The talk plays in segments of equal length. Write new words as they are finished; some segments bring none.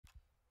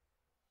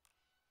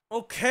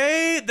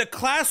Okay, the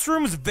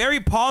classroom's very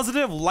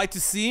positive. Like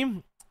to see.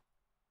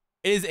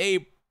 It is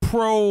a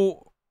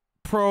pro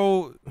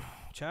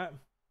chat.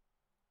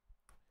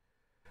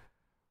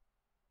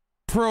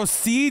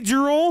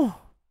 Procedural,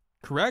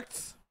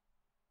 correct?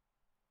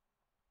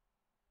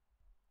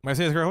 Am I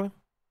saying this correctly?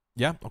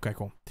 Yeah? Okay,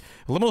 cool.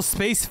 Liminal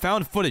space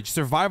found footage,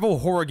 survival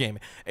horror game.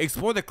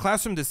 Explore the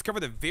classroom, discover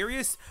the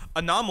various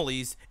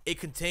anomalies it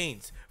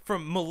contains,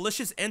 from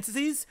malicious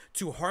entities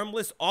to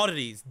harmless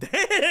oddities.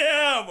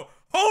 Damn!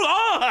 Hold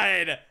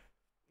on!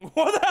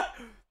 What the?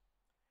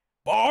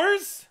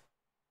 Bars?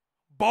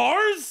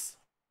 Bars?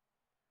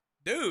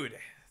 Dude,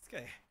 this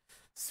guy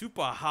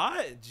super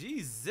hot.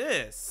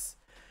 Jesus.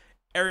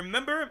 And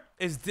remember,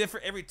 it's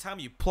different every time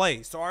you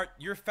play. So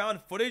your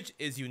found footage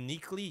is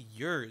uniquely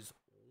yours.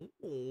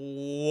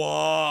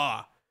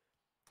 Whoa.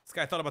 This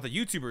guy thought about the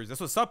YouTubers. That's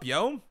what's up,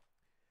 yo.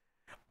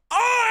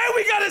 Oh, and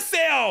we got a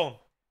sale.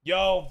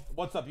 Yo,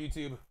 what's up,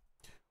 YouTube?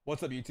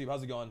 What's up, YouTube?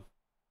 How's it going?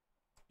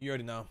 You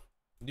already know.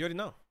 You already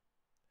know.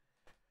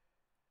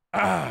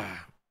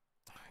 Ah,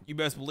 you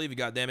best believe it,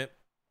 goddammit.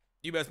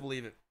 You best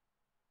believe it.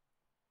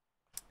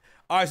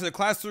 All right, so the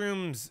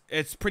classrooms,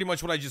 it's pretty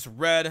much what I just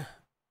read.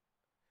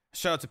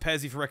 Shout out to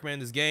Pezzy for recommending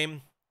this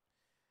game.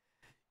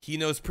 He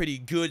knows pretty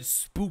good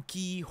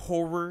spooky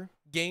horror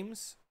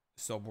games.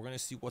 So we're going to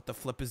see what the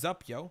flip is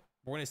up, yo.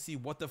 We're going to see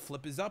what the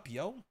flip is up,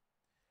 yo.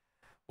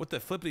 What the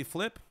flippity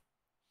flip?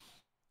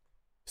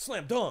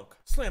 Slam dunk.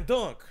 Slam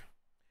dunk.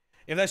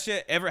 If that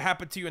shit ever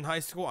happened to you in high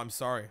school, I'm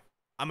sorry.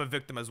 I'm a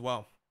victim as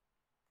well.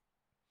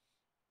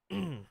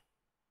 Say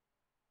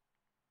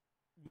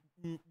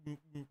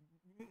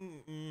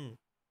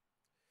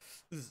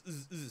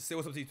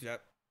what's up to YouTube,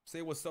 chat.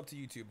 Say what's up to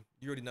YouTube.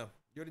 You already know.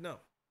 You already know.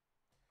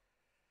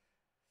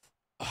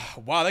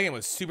 Wow, that game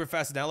was super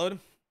fast to download.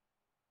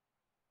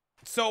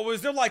 So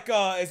is there like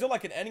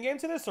an end game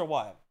to this or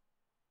what?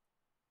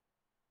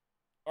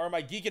 Or am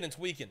I geeking and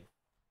tweaking?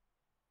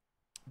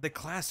 The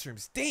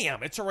classrooms.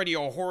 Damn, it's already a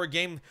horror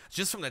game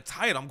just from the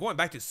title. I'm going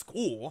back to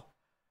school.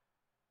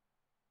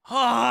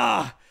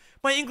 Ah,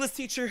 my English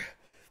teacher.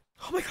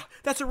 Oh my god,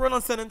 that's a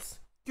run-on sentence.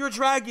 You're a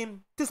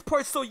dragon. This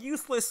part's so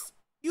useless.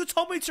 You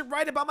told me to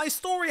write about my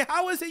story.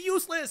 How is it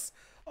useless?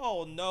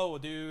 Oh no,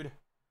 dude.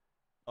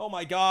 Oh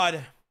my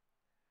god.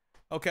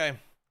 Okay,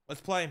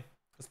 let's play.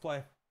 Let's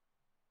play.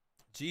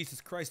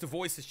 Jesus Christ, the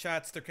voices,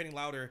 chats, they're getting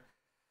louder.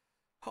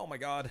 Oh my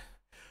god.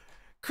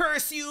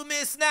 Curse you,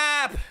 Miss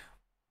Snap!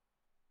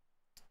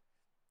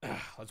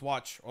 Let's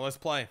watch or let's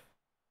play.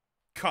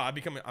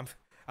 God,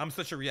 I'm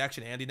such a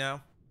reaction Andy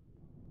now.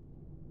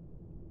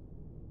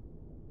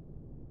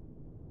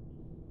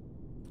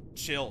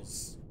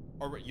 Chills.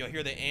 Or you'll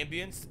hear the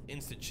ambience,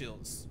 instant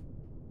chills.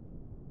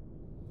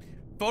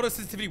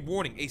 Photosensitivity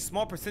warning. A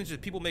small percentage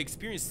of people may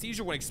experience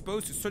seizure when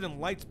exposed to certain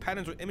lights,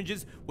 patterns, or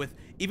images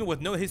even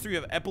with no history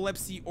of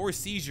epilepsy or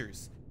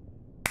seizures.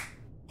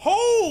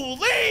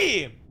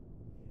 Holy!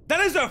 That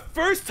is the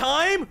first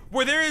time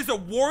where there is a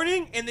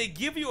warning and they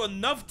give you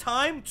enough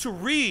time to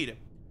read.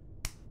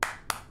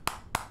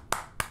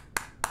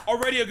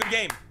 Already a good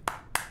game.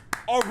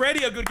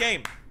 Already a good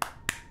game.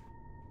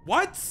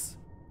 What?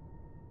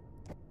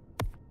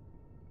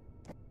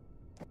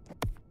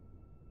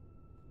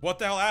 What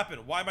the hell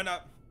happened? Why am I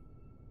not?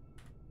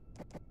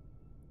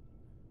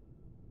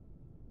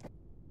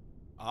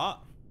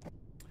 Ah.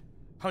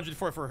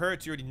 144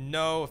 hertz, you already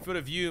know. Field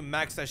of view,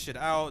 max that shit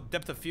out.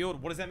 Depth of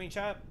field, what does that mean,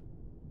 chat?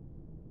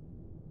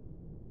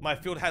 My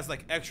field has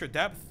like extra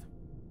depth?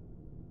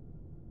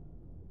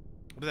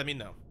 What does that mean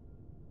though?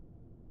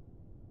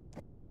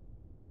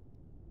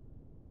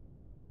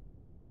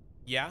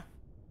 Yeah?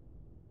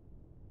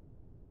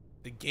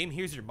 The game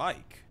hears your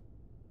mic.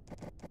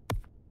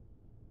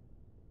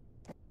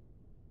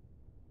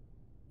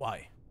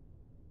 Why?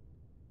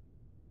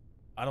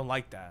 I don't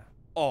like that.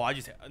 Oh,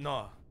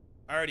 no.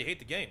 I already hate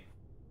the game.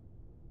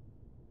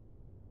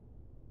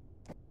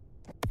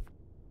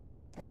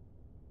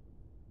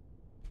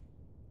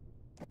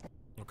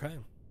 Okay.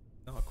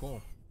 Oh,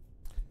 cool.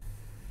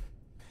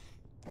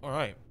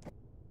 Alright.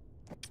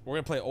 We're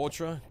gonna play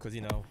Ultra, because,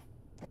 you know,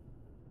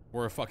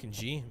 we're a fucking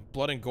G.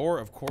 Blood and gore,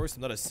 of course.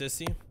 I'm not a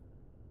sissy.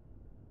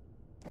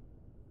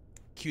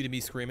 Cue to me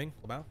screaming.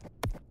 About.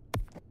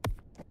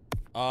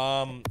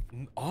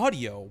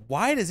 Audio.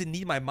 Why does it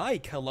need my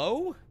mic?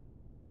 Hello?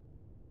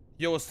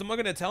 Yo, is someone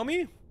gonna tell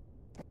me?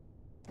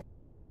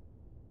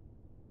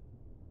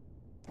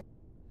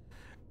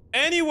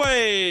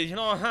 Anyway, you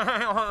know,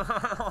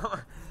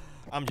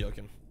 I'm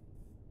joking.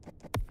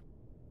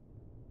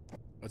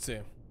 Let's see.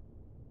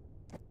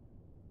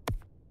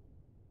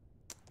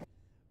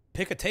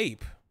 Pick a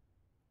tape.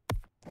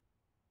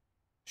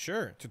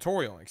 Sure.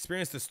 Tutorial.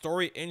 Experience the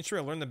story, intro,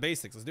 and learn the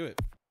basics. Let's do it.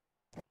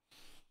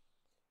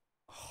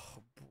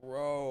 Oh,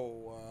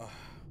 bro.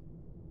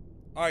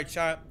 Alright,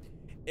 chat.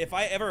 If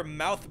I ever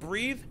mouth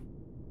breathe,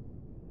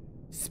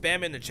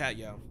 spam in the chat,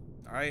 yo.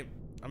 Alright?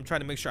 I'm trying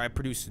to make sure I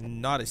produce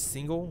not a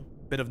single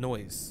bit of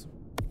noise.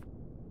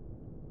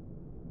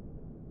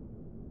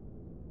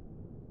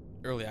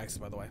 Early access,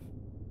 by the way.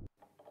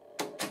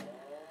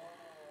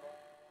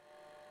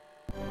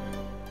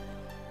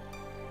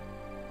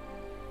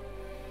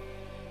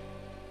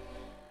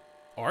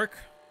 Arc.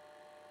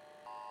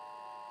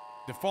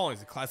 The following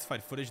is a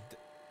classified footage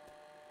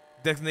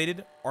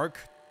designated Arc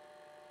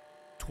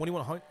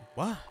 2100.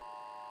 What?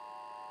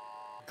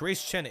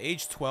 Grace Chen,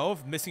 age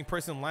 12, missing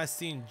person last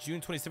seen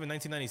June 27,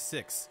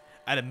 1996,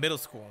 at a middle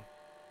school.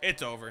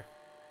 It's over.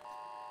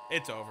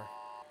 It's over.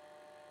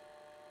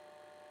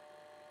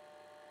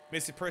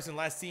 Missing person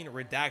last seen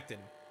redacted.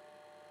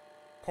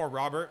 Poor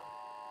Robert.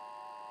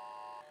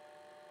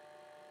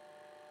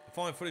 The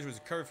following footage was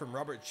recovered from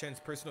Robert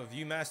Chen's personal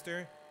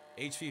Viewmaster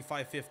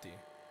HV550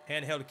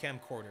 handheld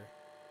camcorder.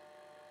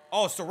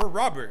 Oh, so we're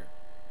Robert.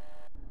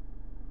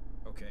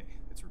 Okay,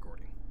 it's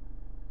recording.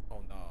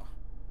 Oh nah.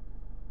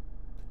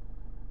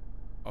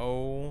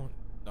 Oh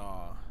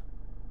nah.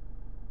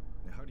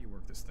 Now, how do you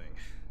work this thing?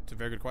 It's a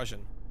very good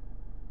question.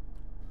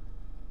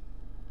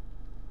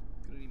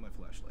 Gonna need my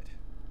flashlight.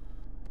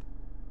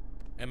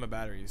 And my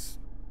batteries.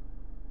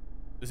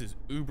 This is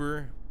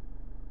Uber.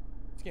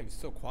 This game is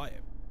so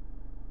quiet.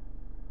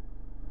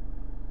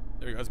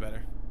 There we go, that's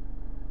better.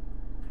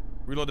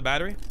 Reload the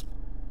battery.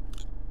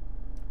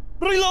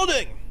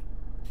 Reloading!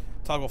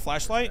 Toggle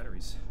flashlight.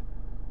 Batteries.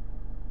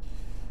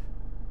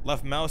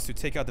 Left mouse to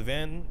take out the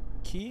van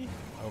key.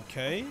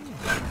 Okay.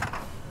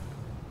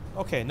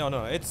 Okay,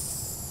 no,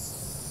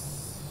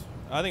 it's...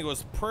 I think it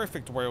was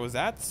perfect where it was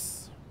at.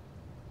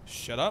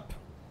 Shut up.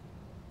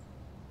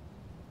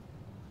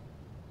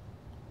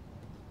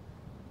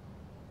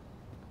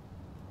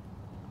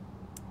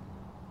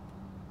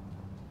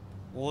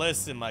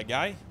 Listen, my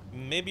guy.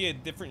 Maybe a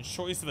different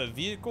choice of a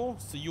vehicle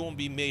so you won't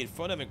be made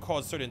fun of and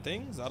cause certain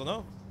things. I don't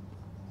know.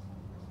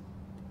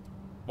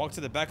 Walk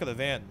to the back of the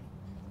van.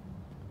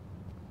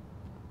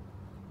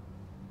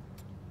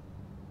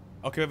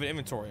 Okay, we have an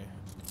inventory.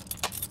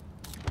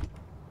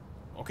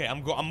 Okay,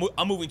 I'm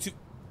moving to...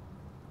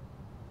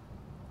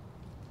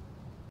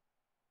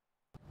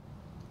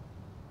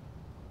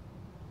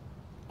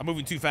 I'm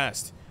moving too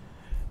fast.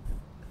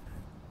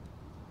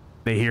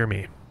 They hear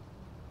me.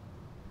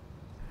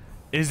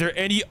 Is there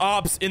any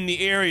ops in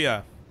the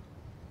area?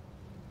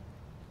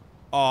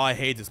 Oh, I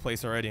hate this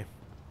place already.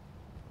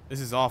 This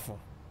is awful.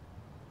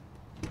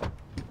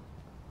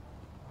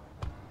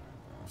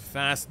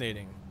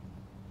 Fascinating.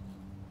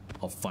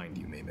 I'll find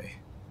you, Mei Mei.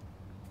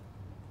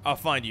 I'll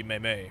find you, Mei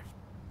Mei.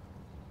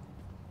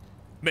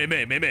 Mei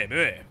Mei, Mei Mei, Mei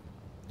Mei.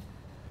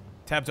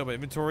 Tabs open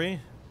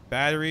inventory.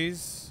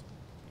 Batteries.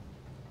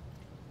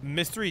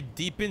 Mystery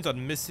deepens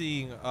on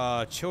missing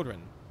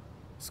children.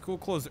 School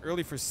closed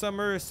early for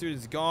summer.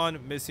 Students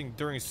gone missing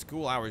during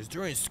school hours.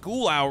 During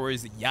school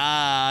hours?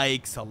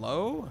 Yikes.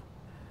 Hello?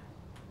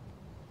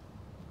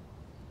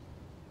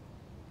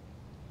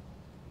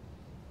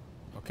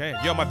 Okay.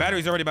 Yo, my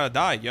battery's already about to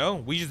die, yo.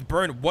 We just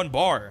burned 1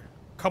 bar.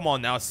 Come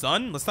on now,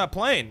 son. Let's stop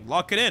playing.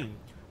 Lock it in.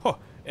 Huh.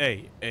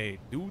 Hey,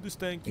 do this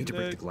thing. Need to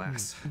break the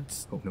glass.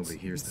 Hope nobody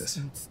hears this.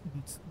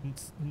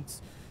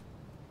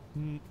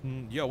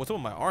 Yo, what's up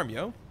with my arm,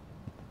 yo?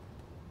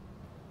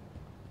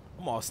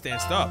 I'm all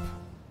stanced up.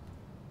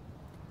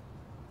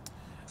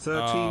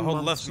 13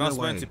 hold months left mouse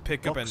away. button to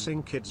pick up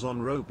Boxing kids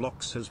on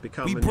Roblox has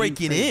become We a break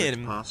new it favorite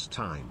in.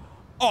 pastime.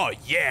 Oh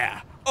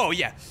yeah. Oh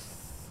yeah.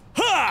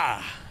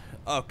 Ha!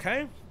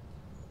 Okay.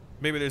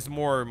 Maybe there's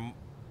more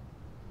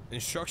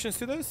instructions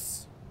to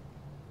this.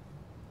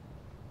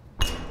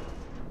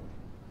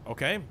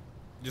 Okay.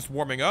 Just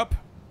warming up.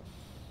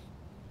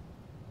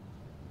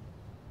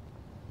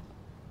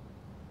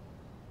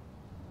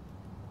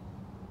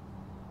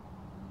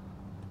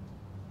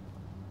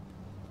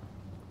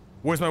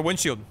 Where's my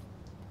windshield?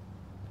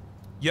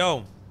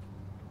 Yo.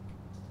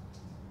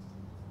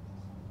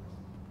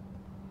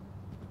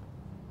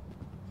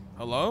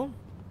 Hello?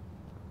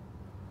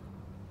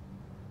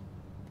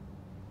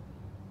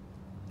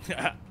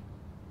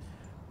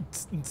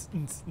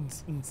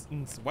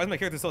 Why is my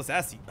character so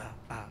sassy?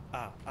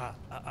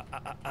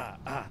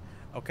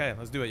 Okay,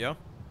 let's do it, yo.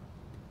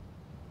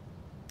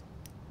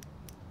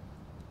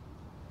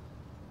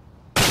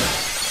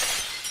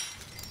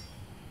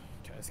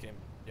 Okay, this game.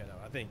 Yeah, no,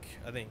 I think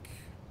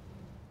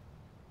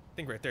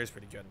right there is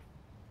pretty good.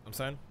 I'm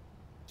saying,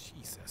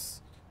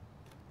 Jesus.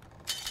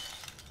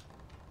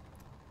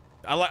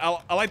 I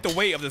like the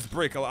weight of this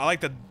brick. I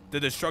like the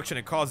destruction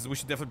it causes. We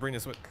should definitely bring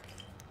this with.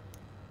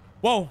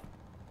 Whoa.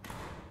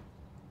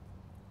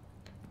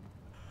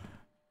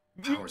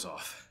 Power's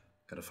off.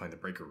 Gotta find the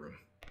breaker room.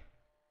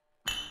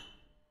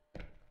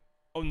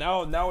 Oh,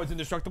 now it's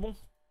indestructible.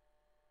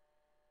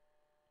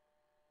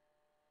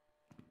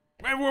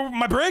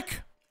 My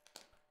brick.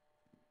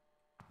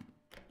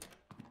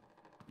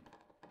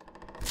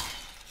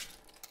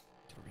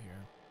 Over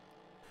here.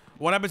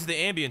 What happened to the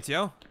ambience,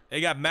 yo?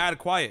 It got mad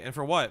quiet, and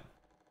for what?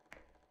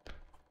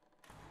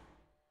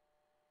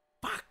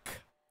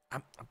 Fuck. I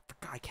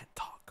can't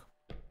talk.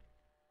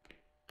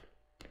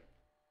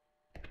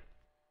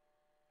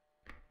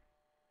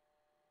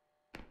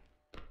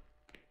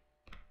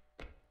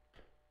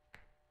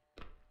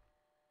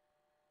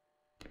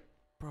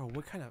 Bro,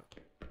 what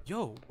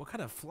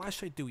kind of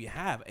flashlight do we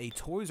have? A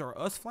Toys R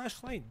Us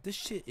flashlight? This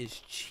shit is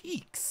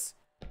cheeks.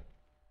 I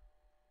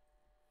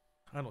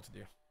don't know what to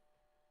do.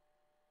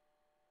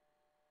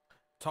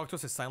 Talk to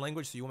us in sign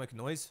language so you won't make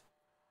noise.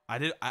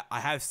 I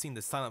have seen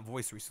the silent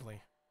voice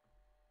recently.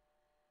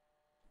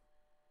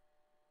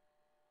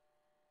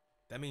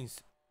 That means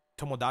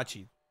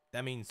tomodachi.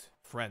 That means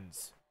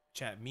friends.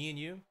 Chat, me and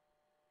you.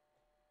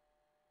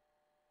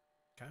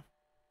 Okay.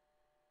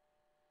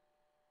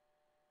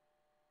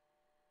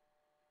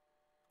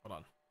 Hold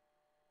on.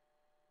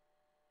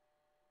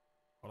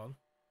 Hold on.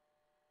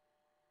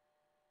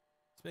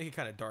 Let's make it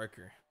kind of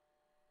darker.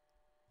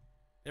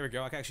 There we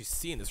go. I can actually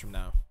see in this room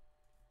now.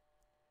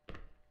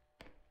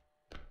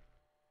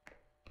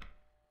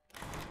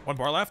 One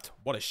bar left.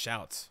 What a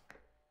shout.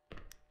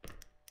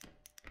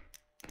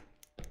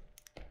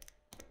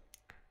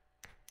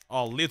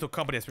 Oh, Lethal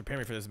Company is preparing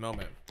me for this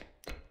moment.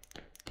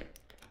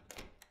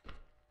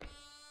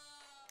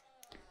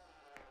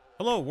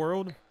 Hello,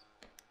 world.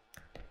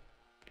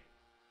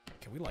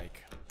 Can we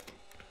like...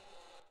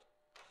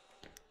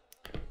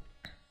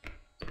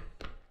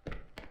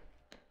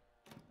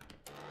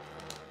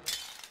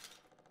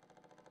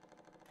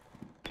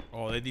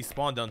 Oh, they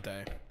despawn, don't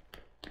they?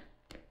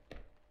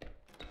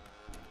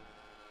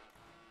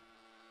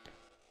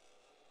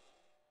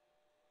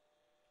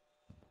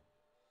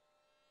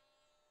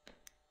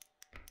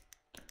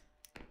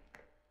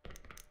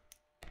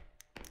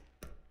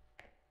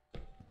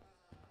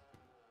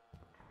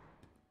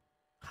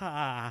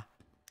 Ha!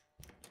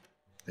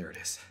 There it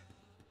is.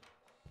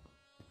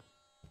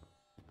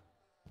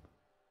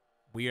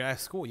 Weird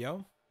ass school,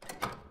 yo.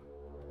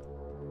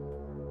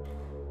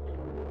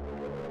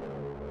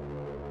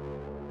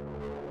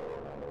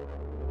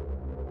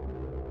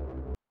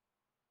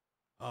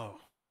 Oh.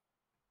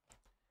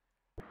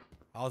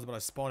 I was about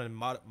to spawn in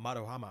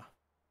Madohama.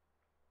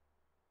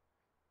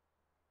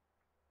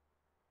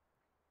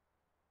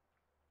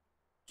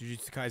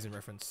 Jujutsu Kaisen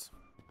reference.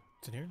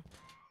 It's in here?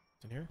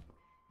 It's in here?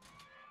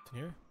 It's in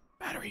here?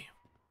 Battery!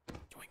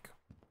 Yoink.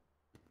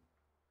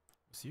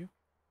 It's you?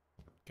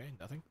 Okay,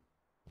 nothing.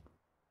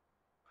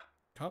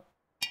 Cup.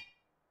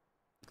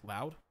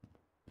 Loud.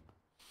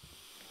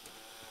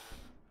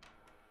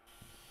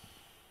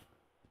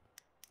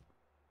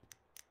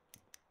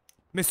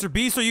 Mr.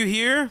 Beast, are you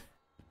here?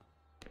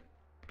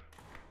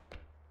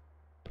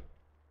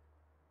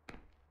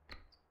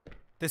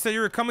 They said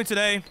you were coming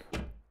today.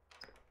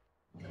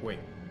 Wait,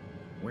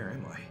 where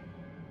am I?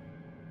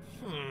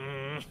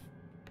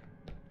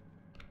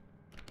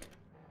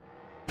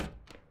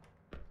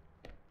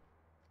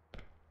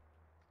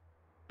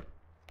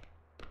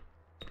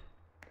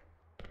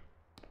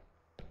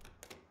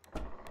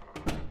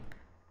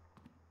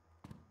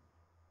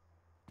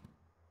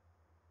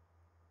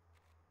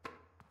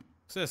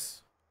 What's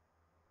this?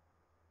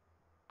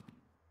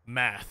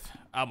 Math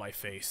out my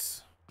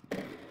face.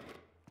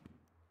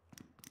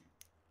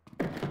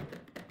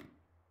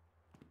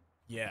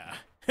 Yeah.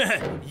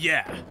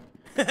 Yeah.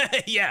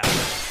 Yeah.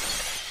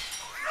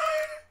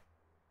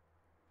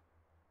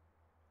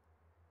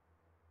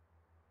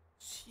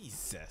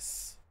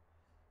 Jesus.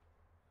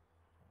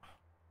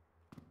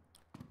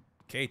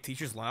 Okay,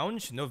 teacher's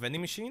lounge. No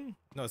vending machine?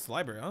 No, it's the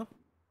library, huh?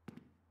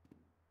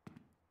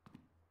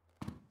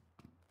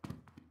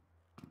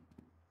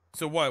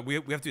 So what? We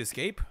have to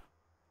escape? Oh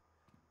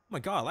my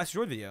god, last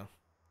droid video.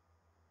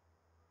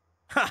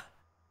 Ha!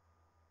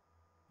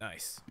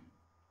 Nice.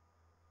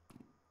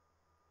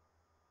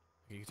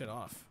 Okay, you can turn it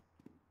off.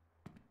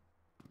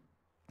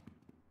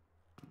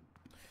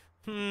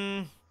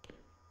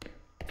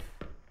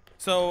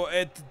 So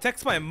it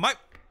detects my mic.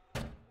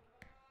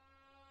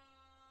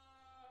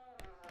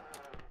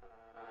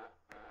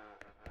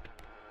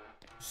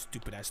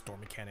 Stupid ass door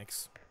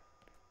mechanics.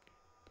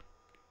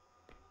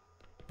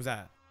 What's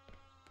that?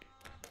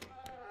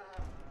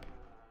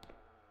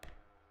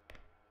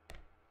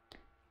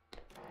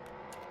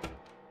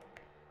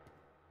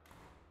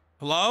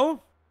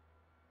 Hello?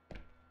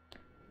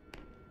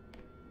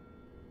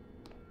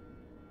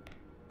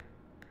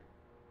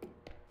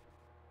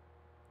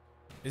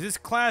 Is this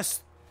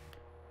class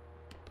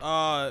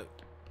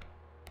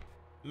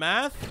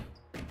math?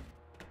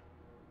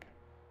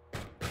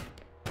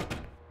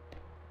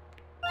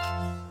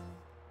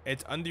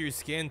 It's under your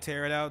skin.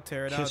 Tear it out,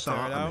 tear it out, tear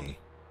it out.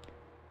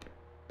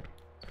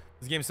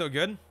 This game's so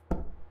good.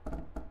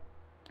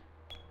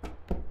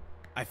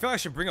 I feel I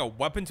should bring a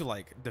weapon to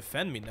like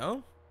defend me,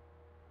 no?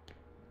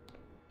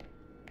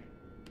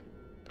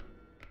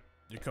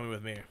 You're coming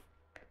with me.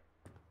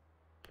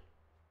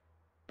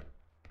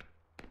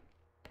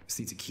 This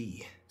needs a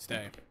key.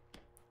 Stay.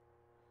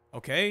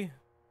 Okay.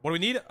 What do we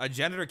need? A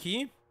janitor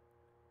key?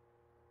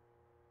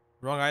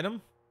 Wrong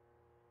item.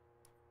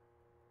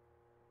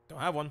 Don't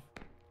have one.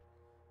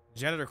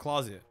 Janitor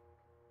closet.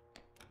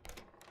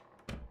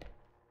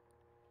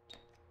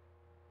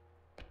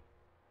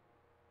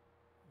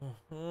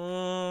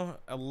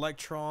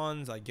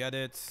 Electrons. I get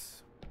it.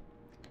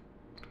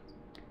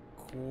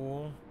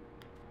 Cool.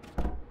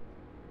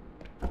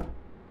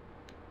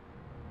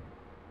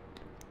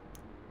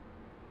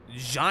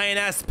 Giant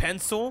ass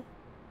pencil.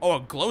 Oh, a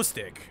glow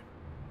stick.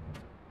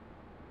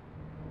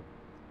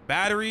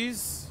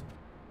 Batteries.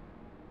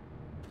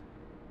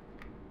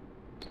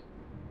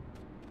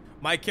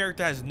 My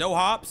character has no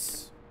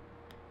hops.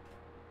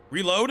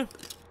 Reload.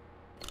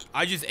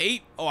 I just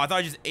ate. Oh, I thought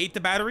I just ate the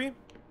battery.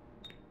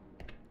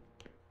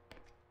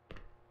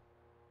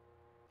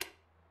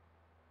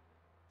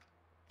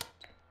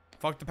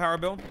 Fuck the power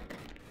bill.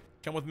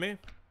 Come with me.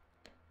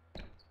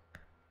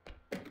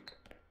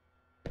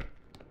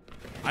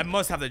 I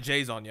must have the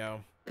J's on,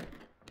 yo.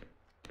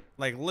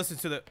 Like, listen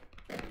to the...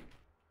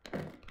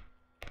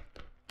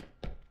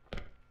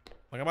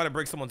 Like, I'm about to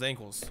break someone's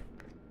ankles.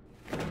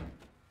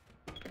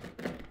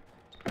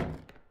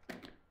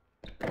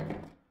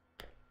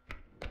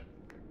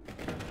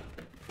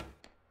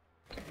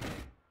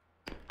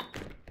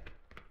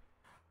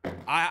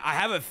 I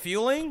have a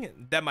feeling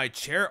that my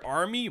chair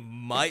army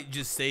might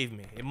just save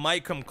me. It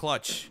might come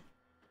clutch.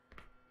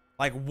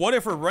 Like, what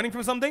if we're running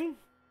from something?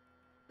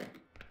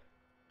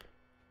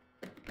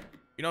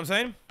 You know what I'm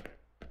saying?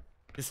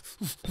 Just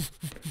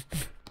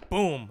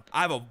boom.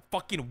 I have a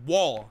fucking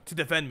wall to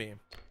defend me.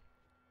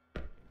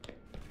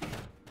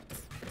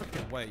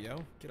 Freaking way,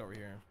 yo. Get over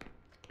here.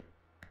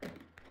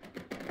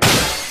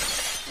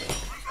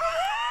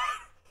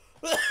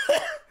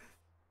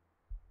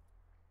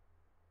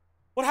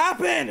 What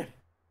happened?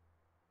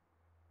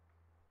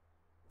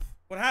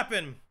 What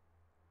happened?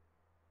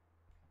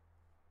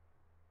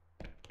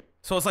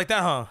 So it's like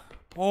that, huh?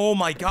 Oh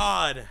my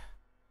god.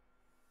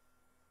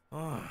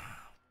 Oh,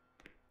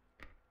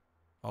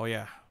 oh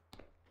yeah.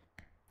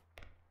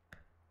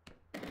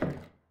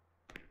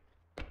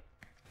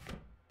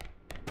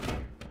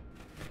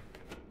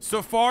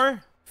 So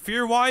far,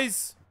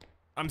 fear-wise,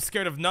 I'm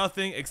scared of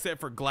nothing except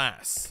for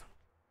glass.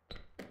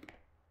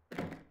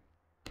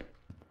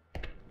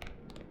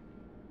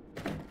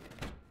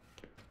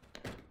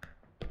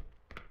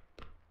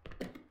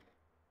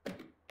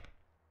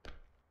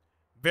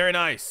 Very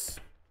nice.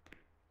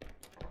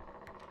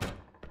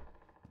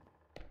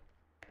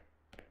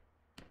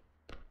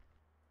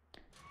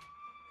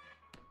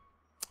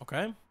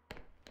 Okay.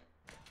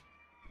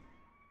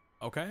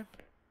 Okay.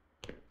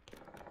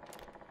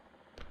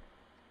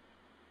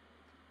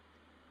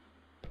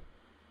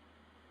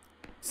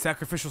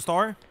 Sacrificial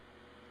star?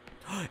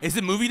 Is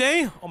it movie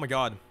day? Oh my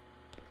god.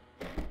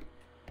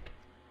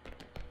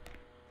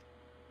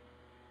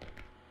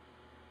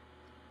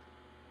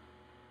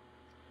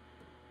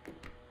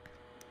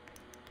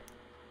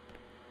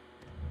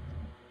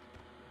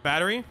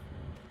 Battery?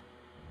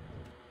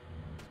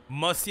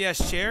 Musty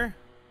ass chair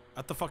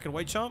at the fucking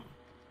weight shop?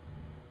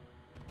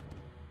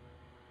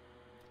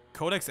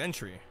 Codex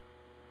entry.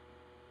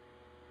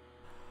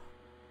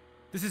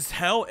 This is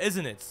hell,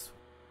 isn't it?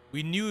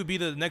 We knew we'd be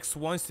the next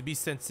ones to be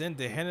sent in.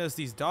 They handed us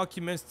these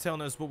documents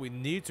telling us what we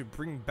need to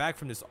bring back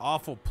from this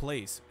awful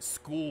place.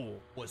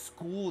 School. What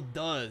school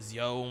does,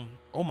 yo.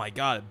 Oh my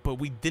god, but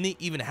we didn't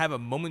even have a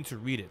moment to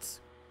read it.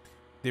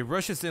 They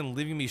rushed us in,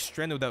 leaving me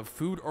stranded without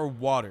food or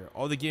water.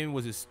 All they gave me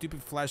was a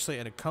stupid flashlight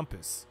and a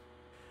compass.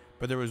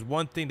 But there was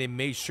one thing they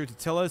made sure to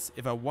tell us.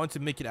 If I want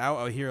to make it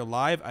out here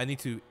alive, I need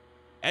to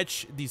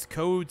etch these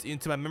codes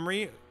into my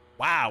memory.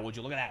 Wow, would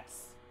you look at that?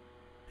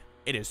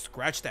 It is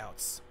scratched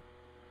out.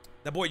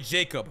 That boy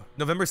Jacob,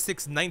 November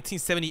 6,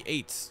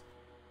 1978.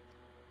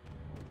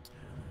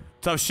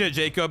 Tough shit,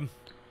 Jacob.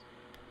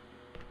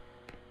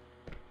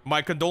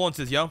 My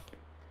condolences, yo.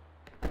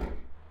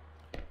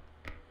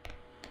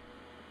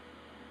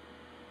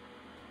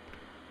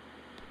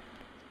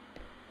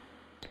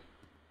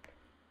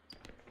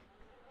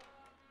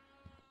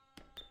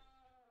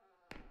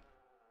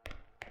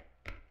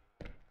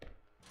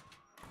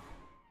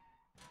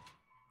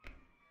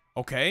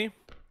 Okay.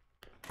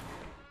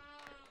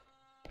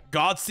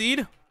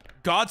 Godseed?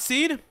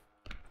 Godseed?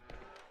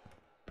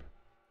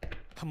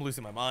 I'm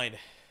losing my mind.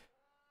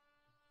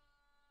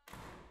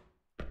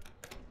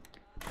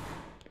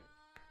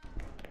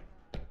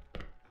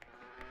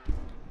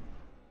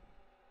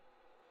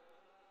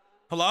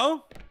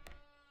 Hello?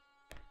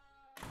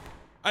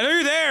 I know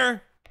you're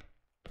there.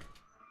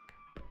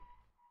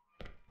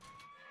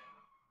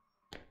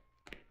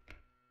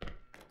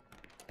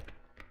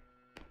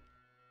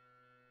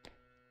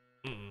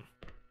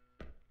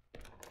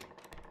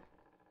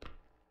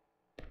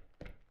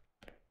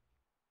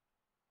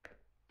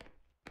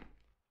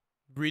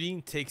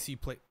 Breeding takes you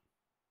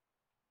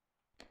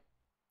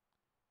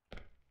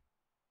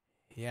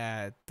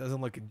Yeah, it doesn't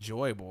look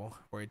enjoyable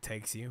where it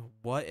takes you.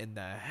 What in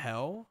the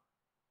hell?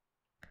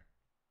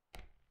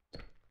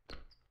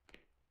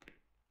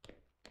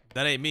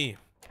 That ain't me.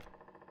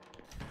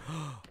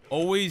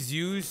 Always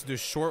use the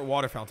short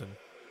water fountain.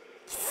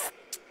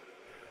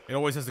 It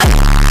always has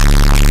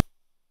to.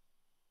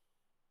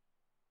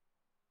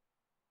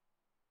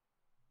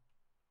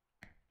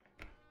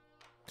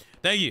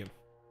 Thank you.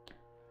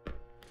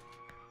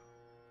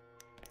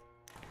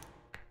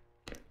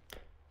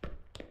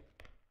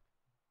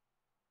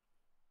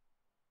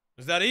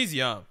 Is that easy,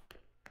 huh?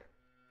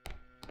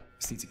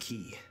 This needs a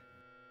key.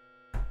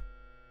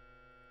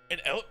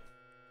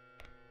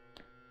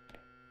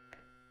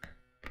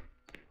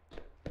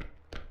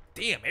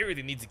 Damn,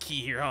 everything needs a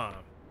key here, huh?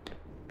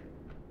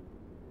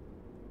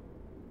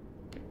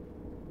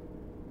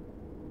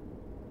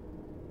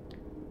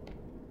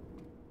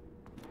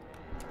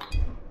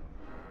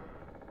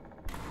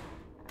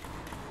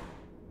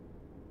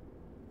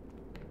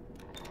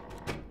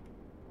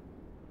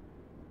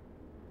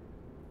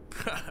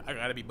 I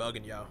gotta be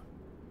bugging, yo.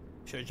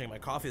 Should've drank my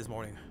coffee this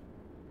morning.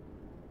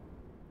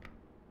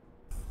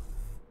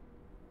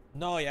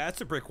 No, yeah,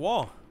 it's a brick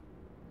wall.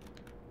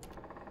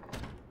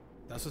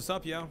 That's what's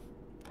up, yo.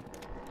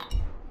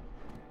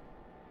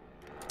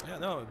 Yeah,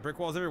 no, brick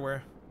walls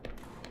everywhere.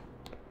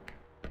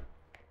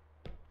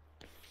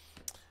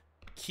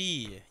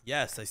 Key.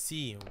 Yes, I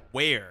see.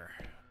 Where?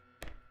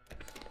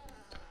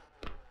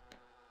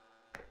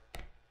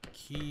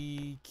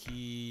 Key.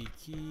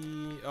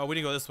 Oh, we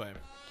didn't go this way.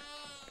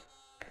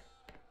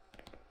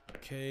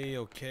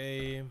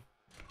 Okay.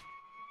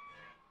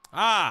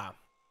 Ah!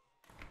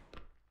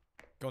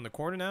 Go in the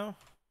corner now.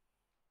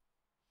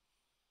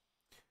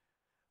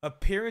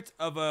 Appearance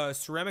of a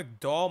ceramic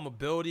doll,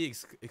 mobility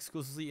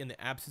exclusively in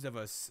the absence of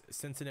a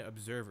sentient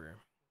observer.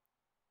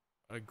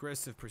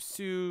 Aggressive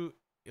pursuit,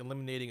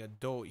 eliminating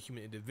adult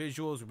human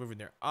individuals, removing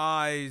their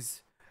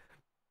eyes.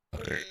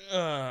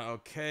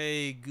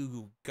 Okay, goo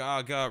goo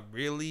gaga,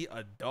 really?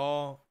 A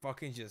doll?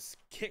 Fucking just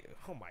kick.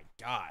 Oh my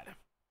god.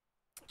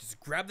 Just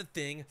grab the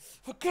thing.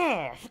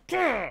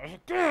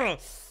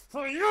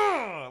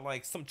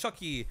 Like some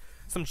Chucky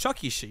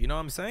shit, you know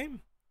what I'm saying?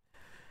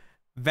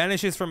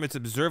 Vanishes from its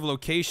observed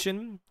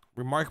location.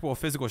 Remarkable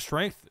physical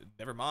strength.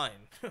 Never mind.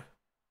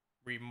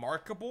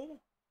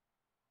 Remarkable?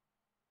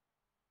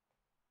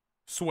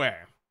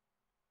 Swear.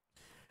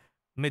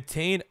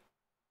 Maintain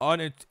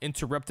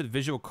uninterrupted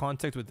visual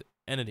contact with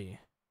entity.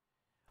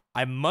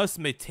 I must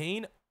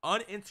maintain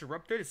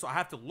uninterrupted, so I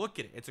have to look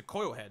at it. It's a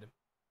coil head.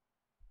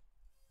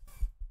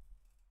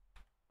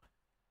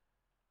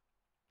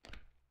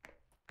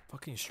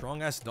 Fucking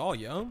strong ass doll,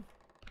 yo.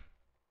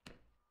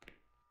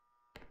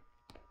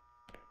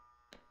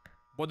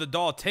 What the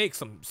doll take?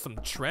 Some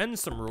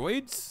trends, some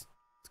roids?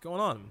 What's going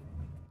on?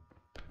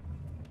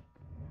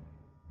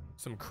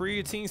 Some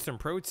creatine, some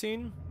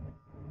protein.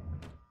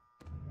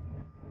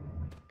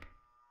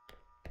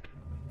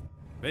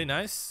 Very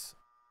nice.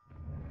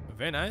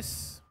 Very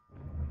nice.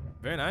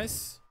 Very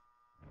nice.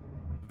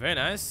 Very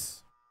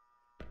nice.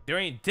 There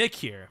ain't dick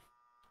here.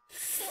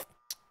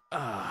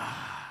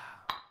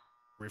 Ah,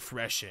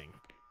 refreshing.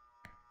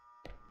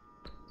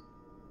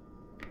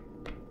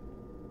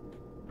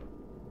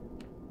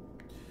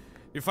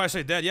 Your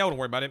flashlight dead? Yeah, I wouldn't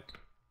worry about it.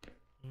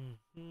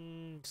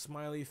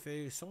 Smiley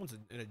face. Someone's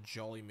in a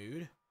jolly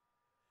mood.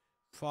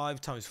 5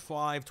 times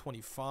 5,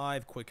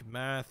 25. Quick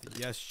math.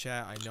 Yes,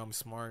 chat. I know I'm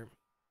smart.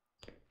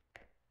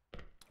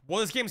 Well,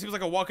 this game seems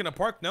like a walk in the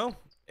park, no?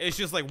 It's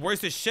just like,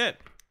 where's this shit?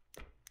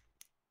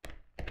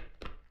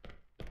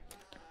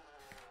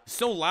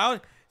 So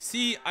loud.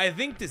 See, I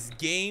think this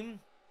game,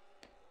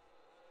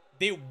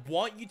 they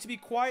want you to be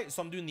quiet,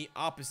 so I'm doing the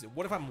opposite.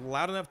 What if I'm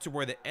loud enough to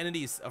where the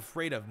entity is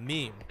afraid of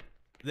me?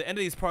 The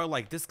entity is probably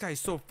like, this guy's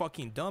so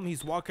fucking dumb.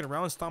 He's walking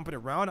around, stomping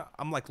around.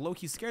 I'm like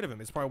low-key scared of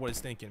him. It's probably what it's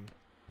thinking.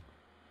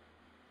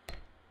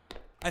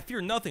 I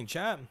fear nothing,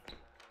 chat.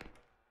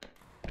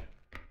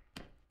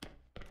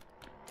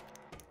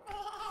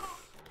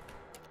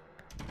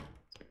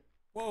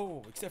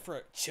 Whoa, except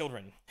for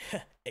children.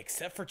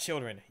 Except for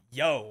children.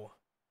 Yo,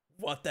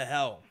 what the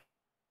hell?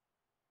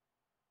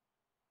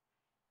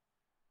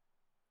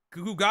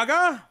 Goo goo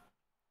gaga?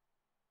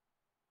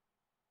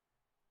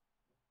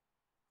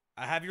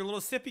 I have your little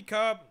sippy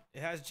cup.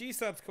 It has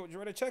G-subs. Code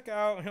Jordan to check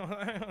out.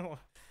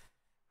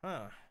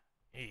 Huh.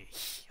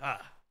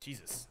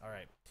 Jesus. All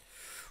right.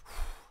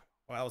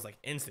 Well, that was like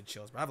instant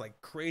chills, but I have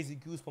like crazy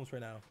goosebumps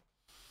right now.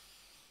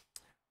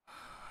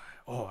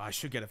 Oh, I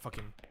should get a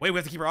fucking... Wait, we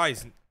have to keep our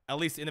eyes at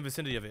least in the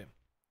vicinity of it.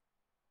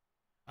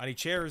 I need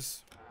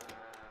chairs.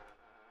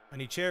 I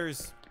need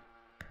chairs.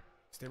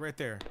 Stay right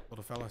there,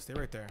 little fella. Stay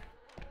right there.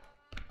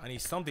 I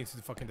need something to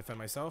fucking defend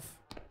myself.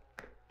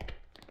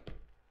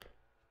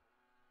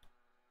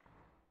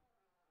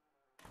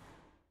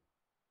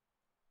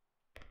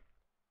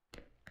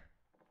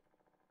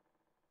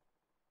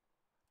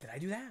 Did I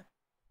do that?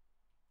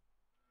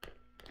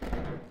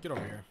 Get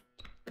over here.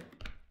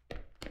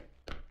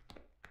 I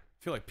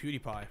feel like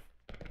PewDiePie.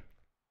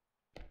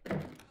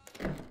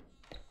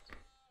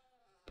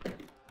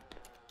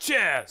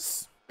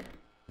 Cheers!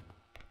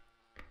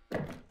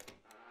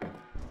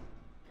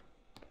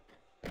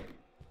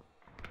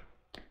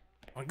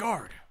 On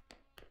guard.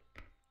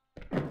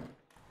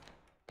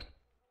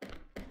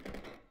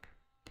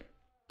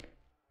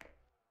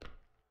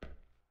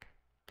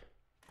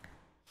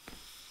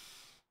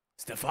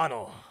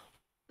 Stefano.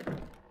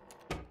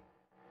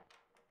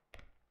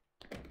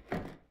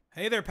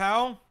 Hey there,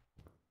 pal.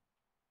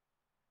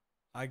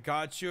 I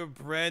got you a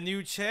brand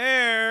new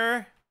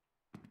chair.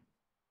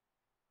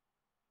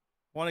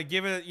 Want to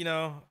give it,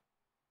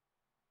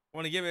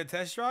 want to give it a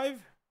test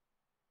drive?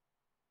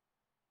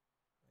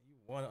 You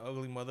one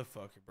ugly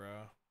motherfucker,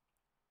 bro.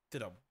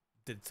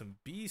 Did some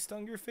bee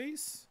stung your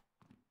face?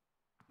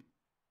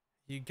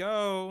 Here you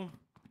go.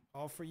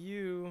 All for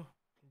you.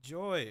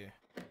 Enjoy.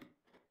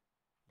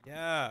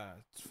 Yeah,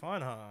 it's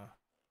fun, huh?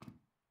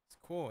 It's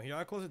cool. Here,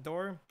 I close the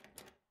door.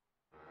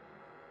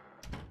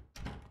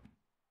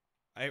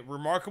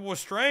 Remarkable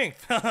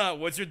strength.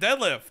 What's your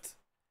deadlift?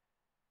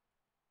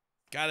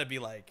 Gotta be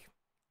like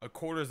A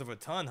quarters of a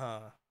ton, huh?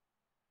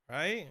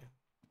 Right?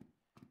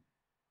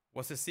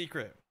 What's the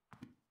secret?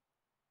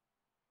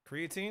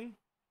 Creatine?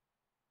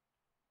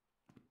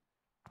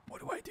 What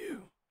do I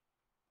do?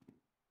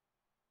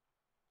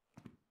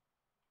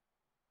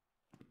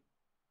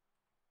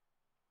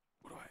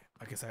 What do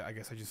I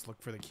guess I just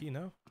look for the key,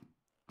 no?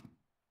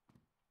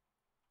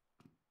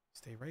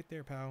 Stay right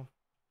there, pal.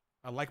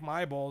 I like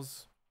my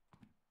eyeballs.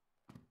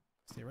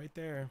 Stay right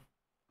there.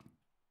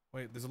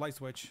 Wait, there's a light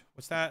switch.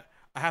 What's that?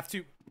 I have to.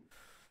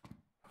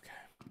 Okay.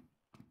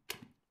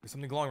 There's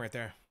something glowing right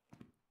there.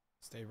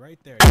 Stay right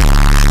there.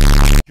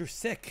 You're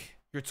sick.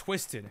 You're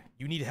twisted.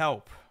 You need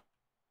help.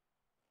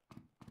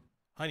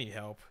 I need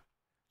help.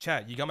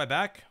 Chat, you got my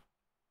back?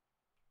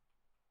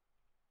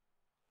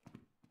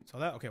 Saw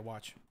that? Okay,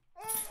 watch.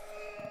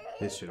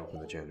 This should open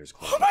the janitor's Oh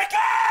closet. my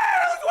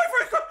god!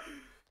 Wait for it.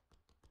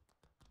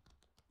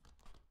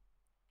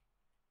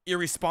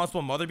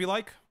 Irresponsible mother be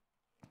like?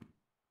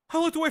 I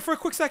looked away for a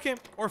quick second.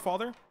 Or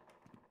father.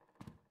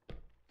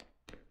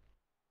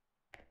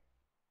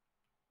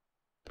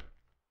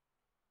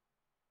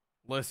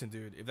 Listen,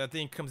 dude. If that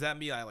thing comes at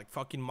me, I like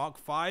fucking Mach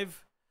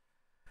 5.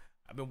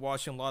 I've been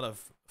watching a lot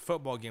of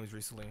football games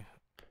recently.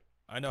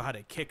 I know how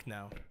to kick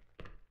now.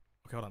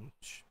 Okay, hold on.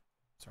 Shh.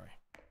 Sorry.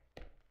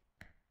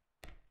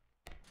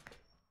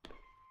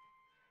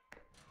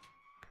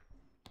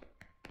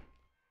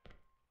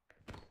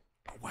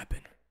 A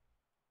weapon.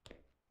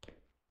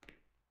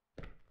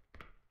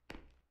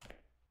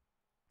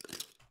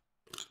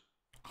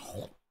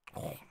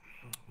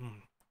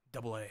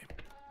 Double A.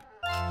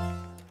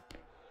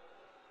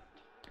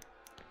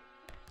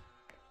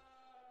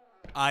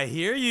 I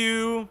hear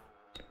you.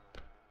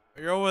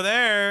 You're over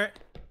there.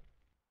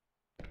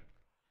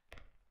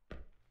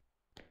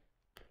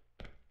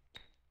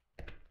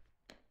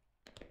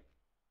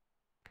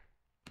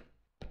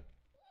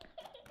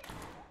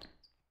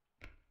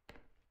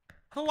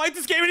 I don't like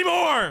this game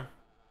anymore.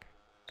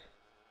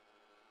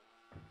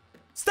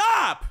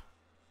 Stop.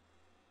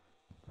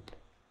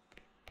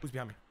 Who's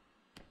behind me?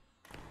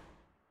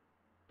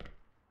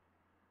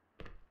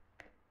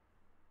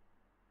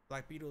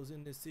 Black Beetle's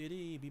in the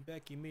city. Be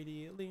back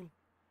immediately.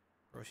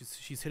 Bro,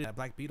 she's hitting that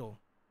Black Beetle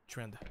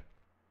trend.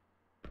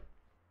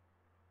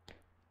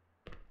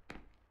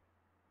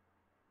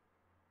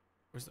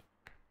 Where's the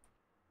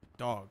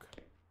dog?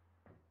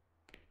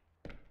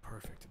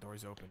 Perfect. The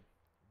door's open.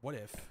 What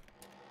if?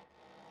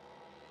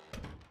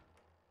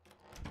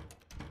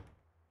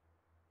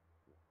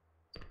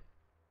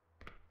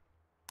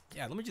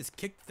 Yeah, let me just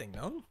kick the thing,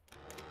 no?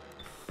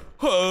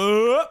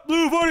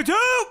 Blue 42!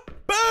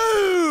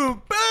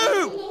 Boom!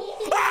 Boom!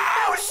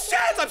 Oh,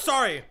 shit! I'm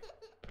sorry!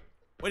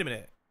 Wait a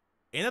minute.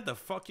 Ain't that the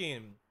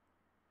fucking...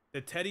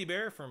 the teddy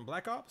bear from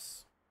Black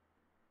Ops?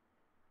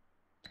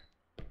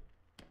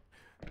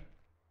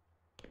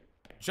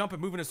 Jump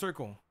and move in a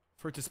circle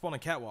for it to spawn a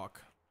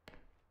catwalk.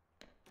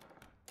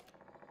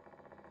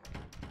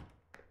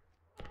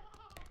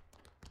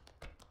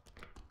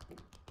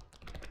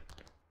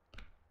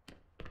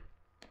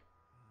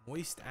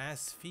 Moist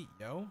ass feet,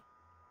 yo.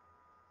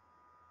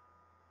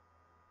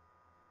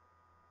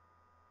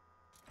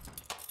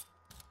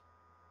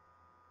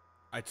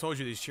 I told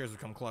you these chairs would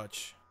come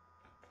clutch.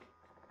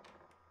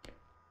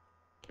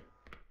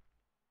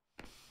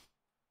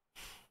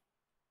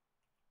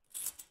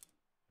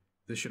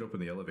 This should open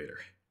the elevator.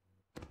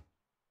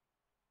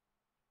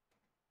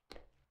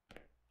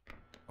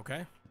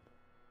 Okay.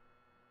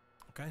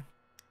 Okay.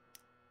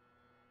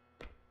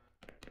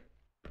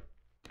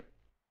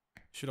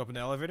 Should open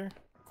the elevator.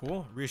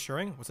 Cool.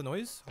 Reassuring. What's the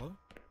noise? Hello?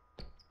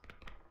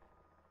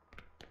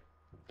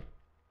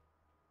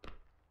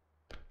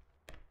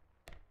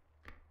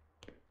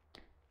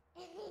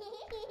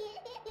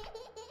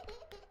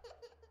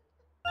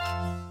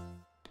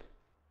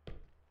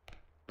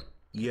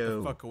 Get the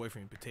Yo. fuck away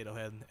from me, potato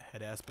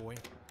head ass boy.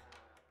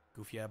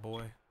 Goofy ass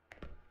boy.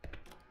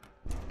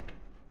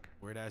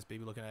 Weird ass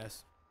baby looking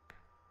ass.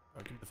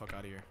 Oh, get me the fuck out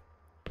of here.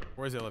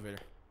 Where's the elevator?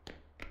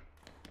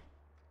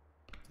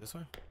 This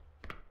way?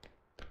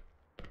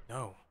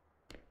 No.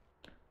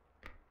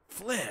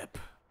 Flip!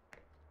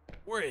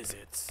 Where is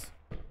it?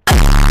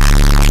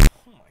 Oh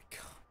my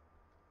god.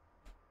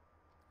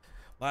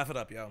 Laugh it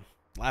up, yo.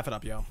 Laugh it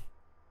up, yo.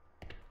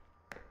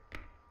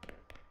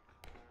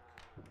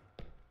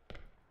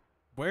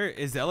 Where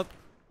is the elevator?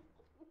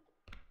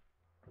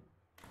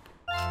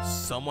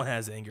 Someone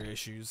has anger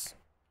issues.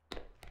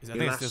 I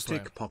think it's this way.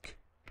 Elastic pock.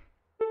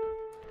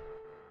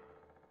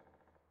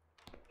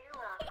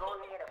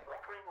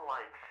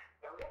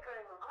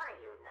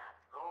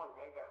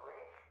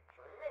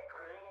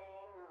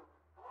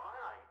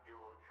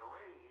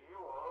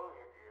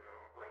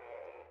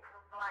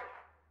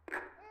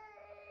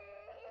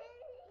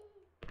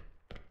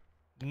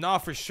 Nah,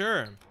 for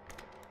sure.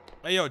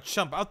 Hey, yo,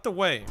 chump, out the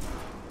way.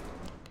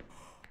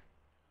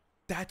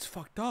 That's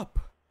fucked up.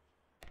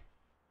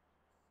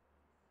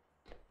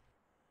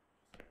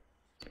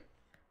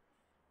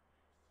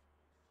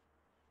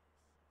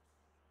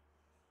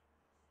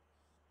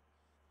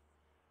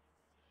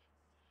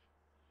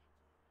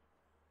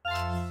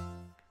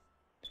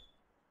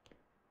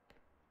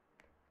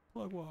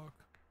 Plug walk.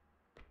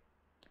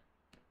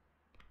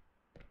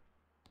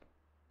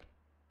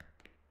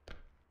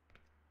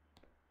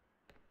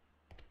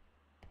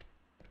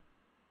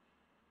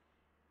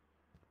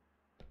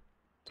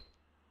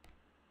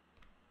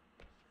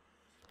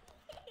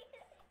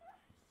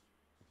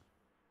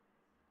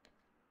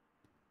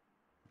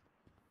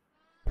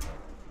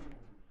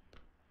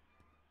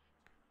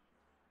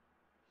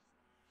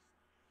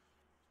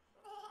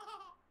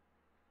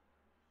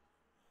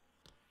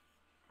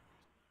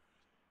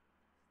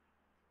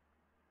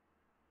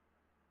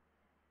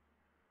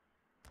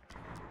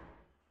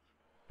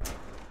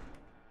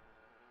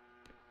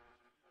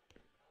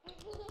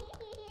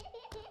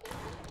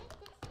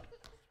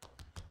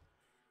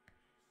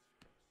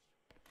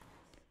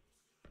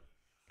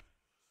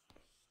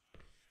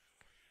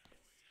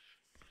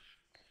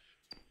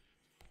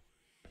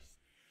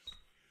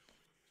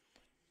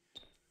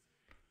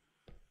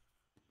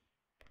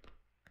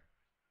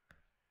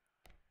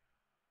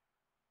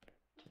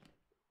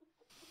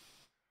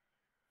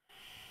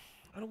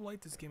 I don't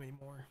like this game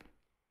anymore.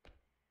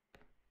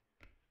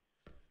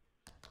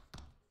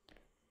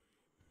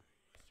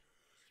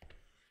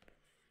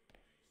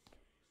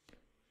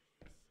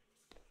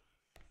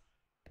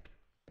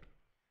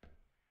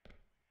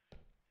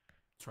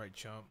 That's right,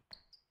 chump.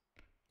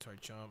 That's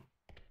right, chump.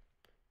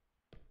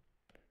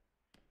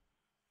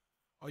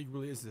 Oh, he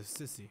really is this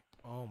sissy.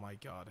 Oh my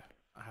god.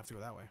 I have to go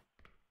that way.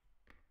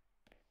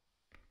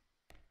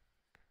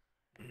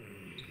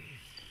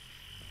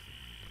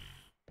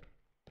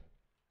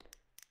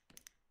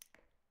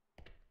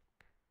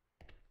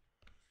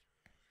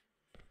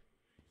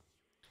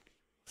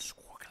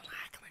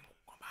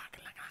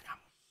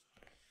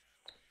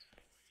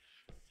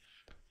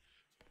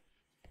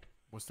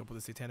 What's up with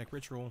the satanic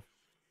ritual?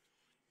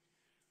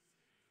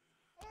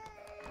 I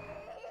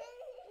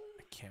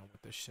can't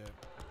with this shit.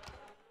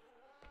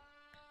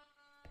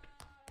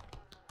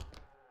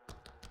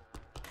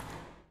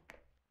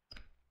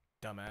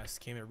 Dumbass.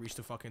 Can't even reach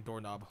the fucking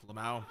doorknob.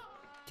 Lamau.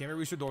 Can't even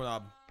reach the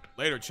doorknob.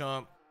 Later,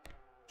 chump.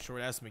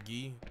 Short ass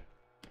McGee.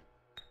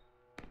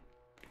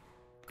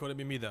 Could have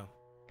been me though.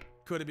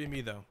 Could have been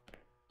me though.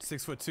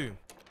 6'2".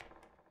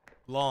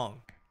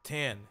 Long.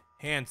 Tan.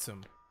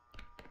 Handsome.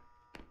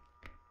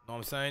 Know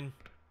what I'm saying?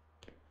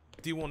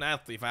 D1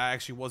 athlete if I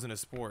actually wasn't a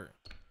sport.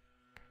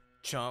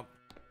 Chump.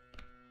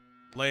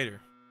 Later.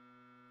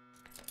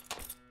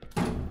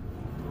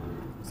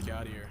 Let's get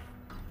out of here.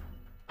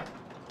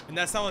 And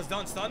that's how it's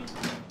done, son.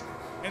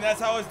 And that's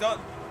how it's done.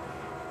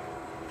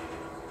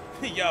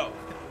 Yo.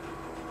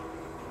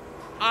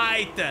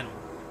 Alright then.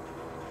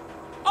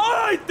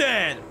 Alright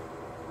then.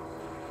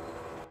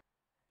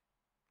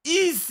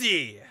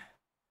 Easy.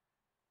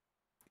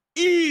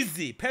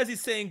 Easy. Pezzy's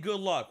saying good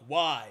luck.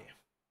 Why?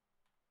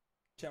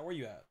 Chat, where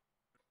you at?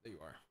 There you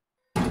are.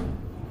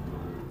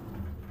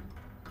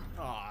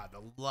 Ah,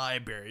 the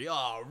library.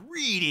 Ah,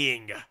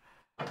 reading.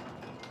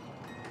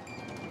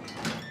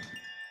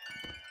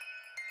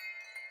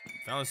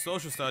 Found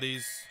social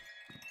studies.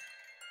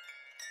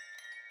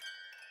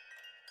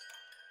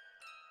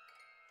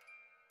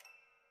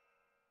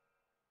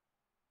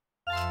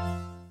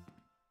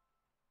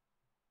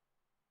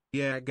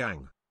 Yeah,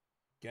 gang.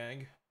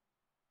 Gang.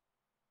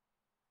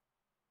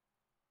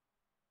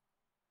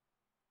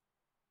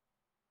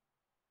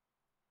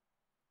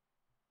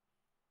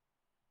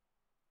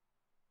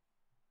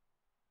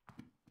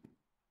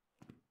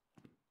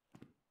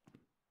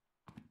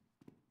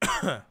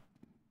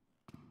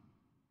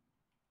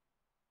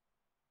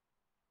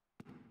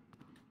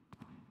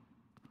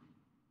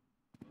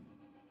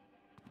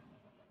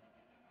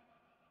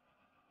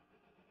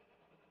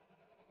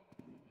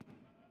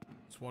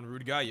 It's one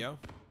rude guy, yo.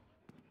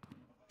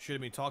 Should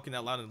have been talking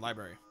that loud in the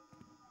library.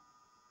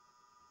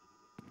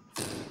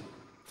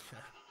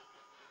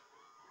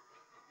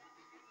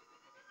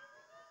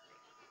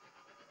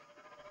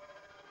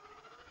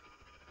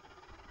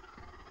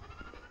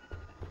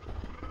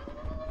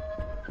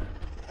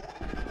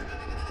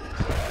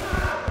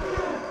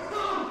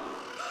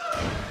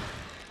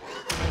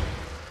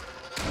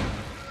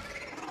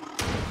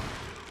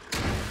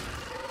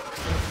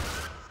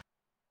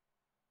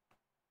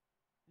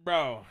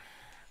 Bro,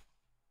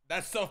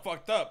 that's so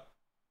fucked up.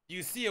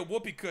 You see a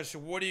whoopee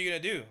cushion, what are you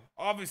gonna do?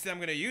 Obviously, I'm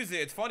gonna use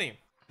it. It's funny.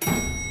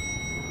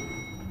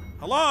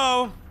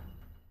 Hello?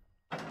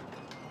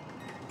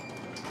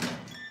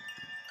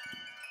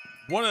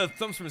 One of the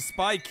thumbs from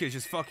Spy Kids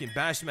just fucking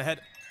bashed my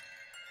head.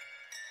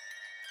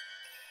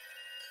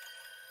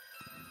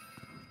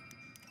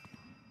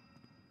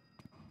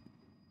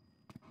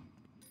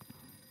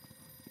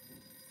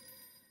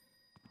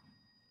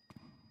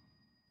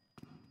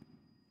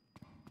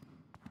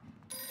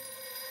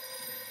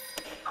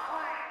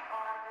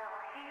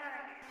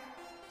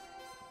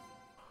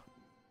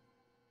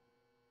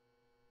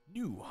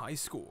 New high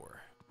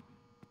score.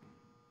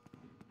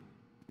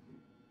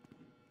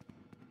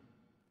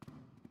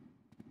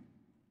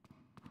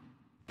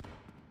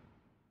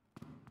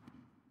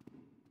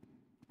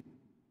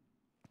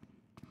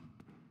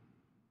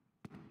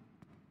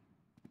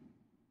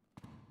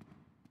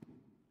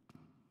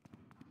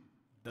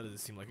 That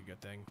doesn't seem like a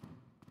good thing.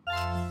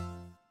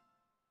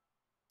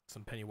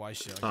 Some Pennywise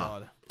shit, like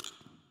God.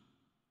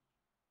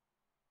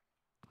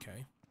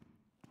 Okay.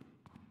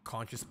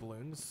 Conscious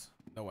balloons.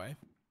 No way.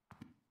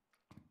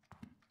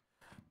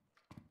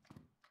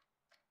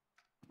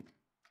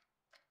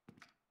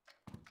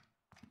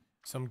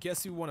 So I'm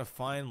guessing we want to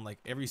find like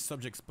every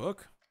subject's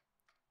book.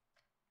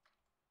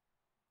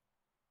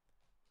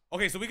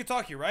 Okay, so we can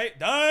talk here, right?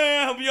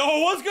 Damn, yo,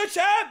 what's good,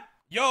 chat?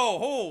 Yo,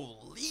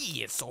 holy,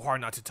 it's so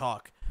hard not to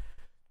talk.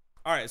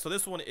 All right, so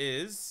this one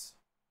is,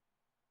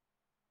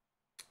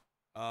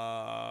 it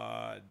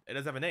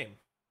doesn't have a name.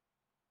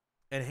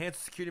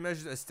 Enhanced security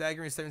measures, a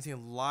staggering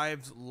 17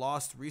 lives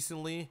lost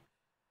recently,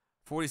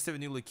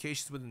 47 new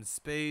locations within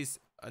space,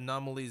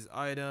 anomalies,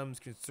 items,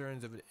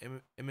 concerns of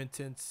an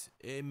imminent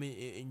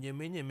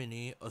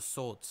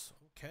assault.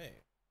 Okay.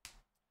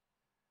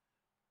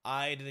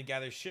 I didn't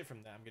gather shit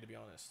from that, I'm gonna be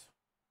honest.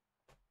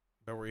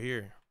 But we're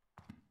here.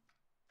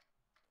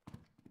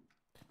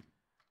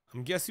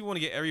 I'm guessing you want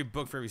to get every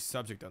book for every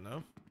subject, though,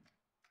 no?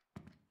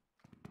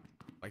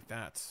 Like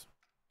that.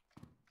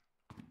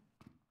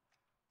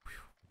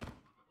 Whew.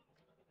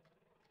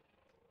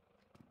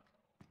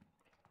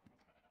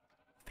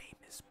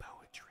 Famous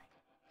poetry.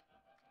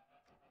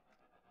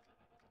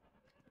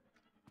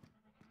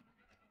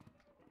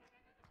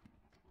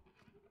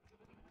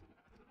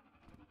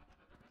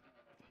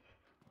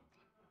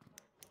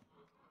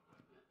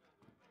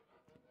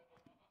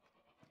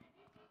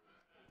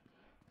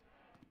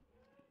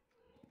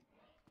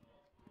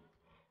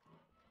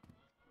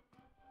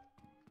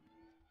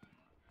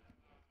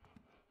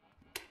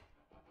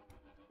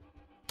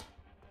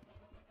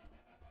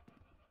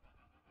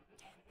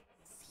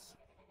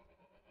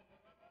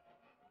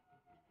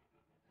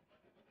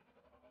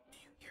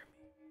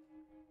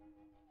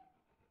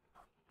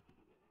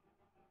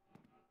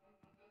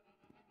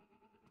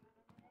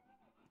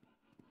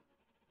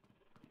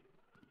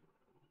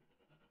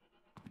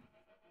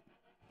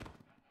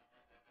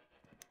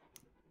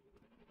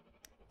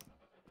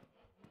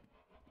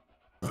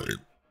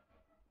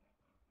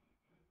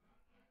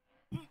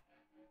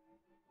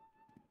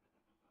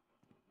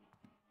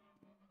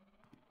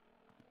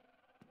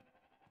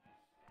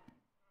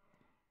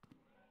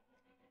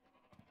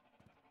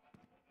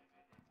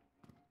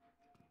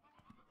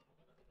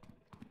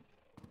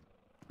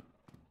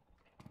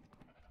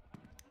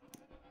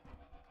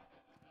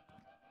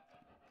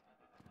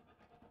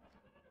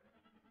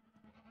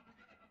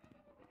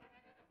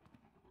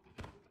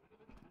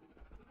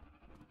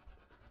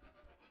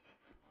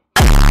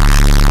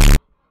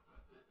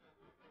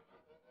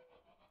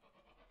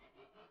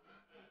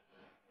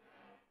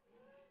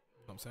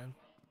 I'm saying.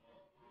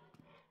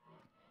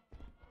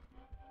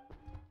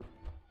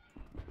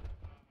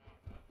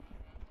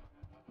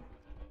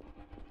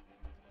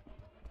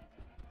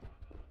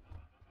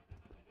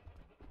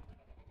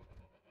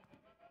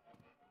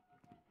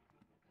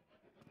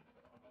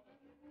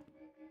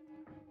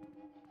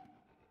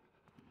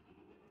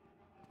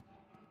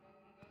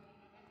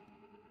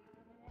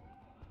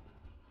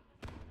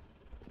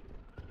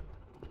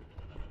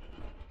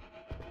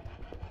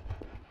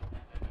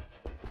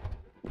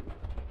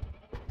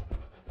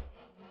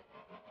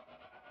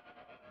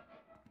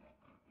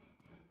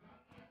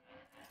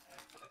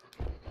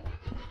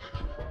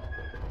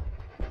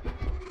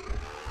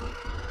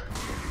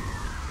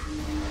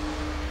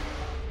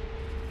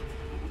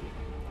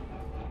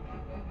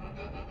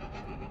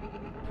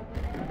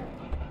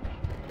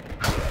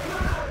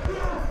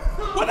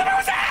 What the hell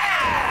was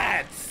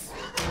that?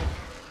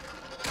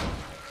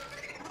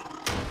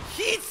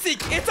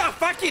 Heatsink, it's a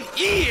fucking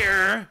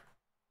ear.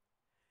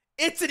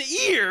 It's an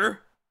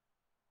ear.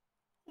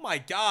 Oh my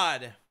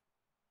god.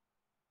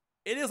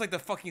 It is like the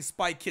fucking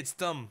Spy Kid's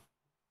thumb,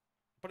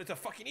 but it's a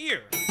fucking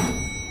ear.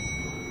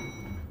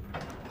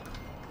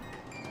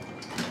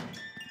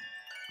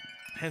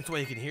 Hence why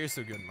you can hear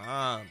so good,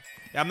 Mom.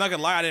 Yeah, I'm not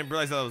gonna lie, I didn't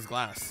realize that was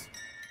glass.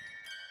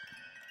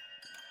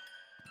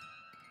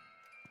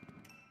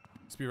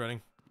 Speed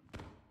running.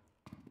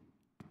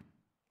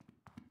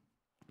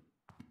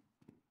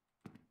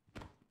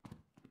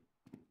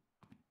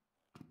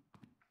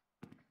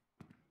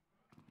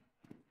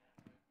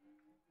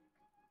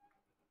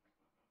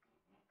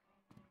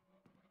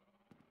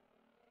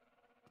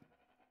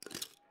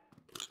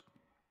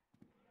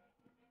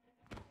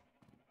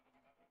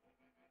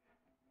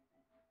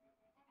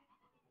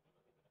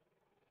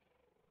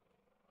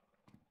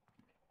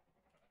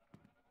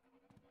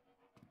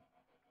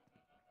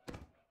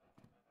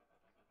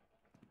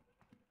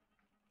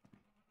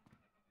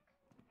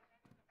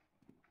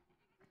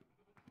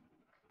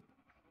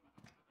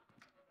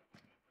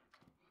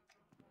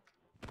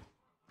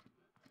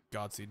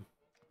 Godseed.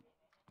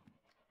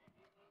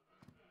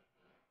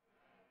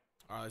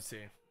 Alright, let's see.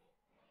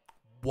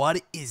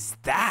 What is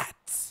that?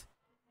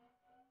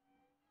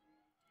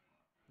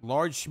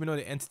 Large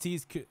humanoid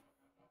entities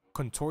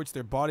contorts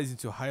their bodies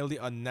into highly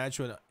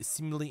unnatural and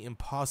seemingly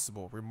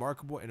impossible.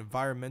 Remarkable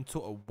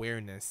environmental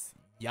awareness.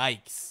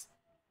 Yikes.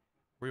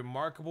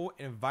 Remarkable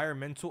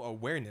environmental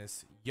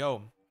awareness.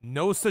 Yo,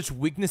 no such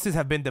weaknesses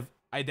have been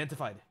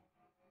Identified.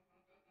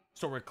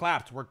 So we're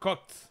clapped. We're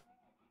cooked.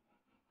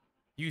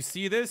 You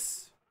see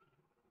this?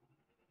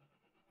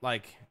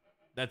 Like,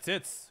 that's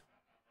it.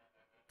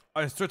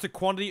 A certain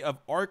quantity of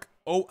ARC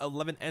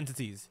 011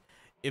 entities.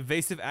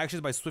 Evasive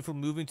actions by swiftly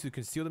moving to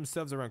conceal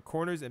themselves around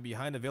corners and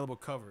behind available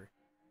cover.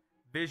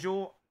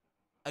 Visual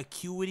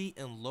acuity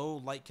in low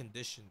light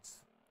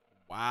conditions.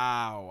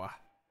 Wow.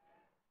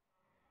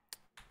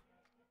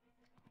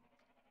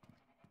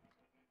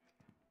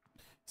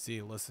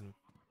 See, listen.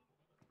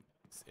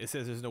 It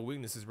says there's no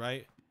weaknesses,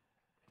 right?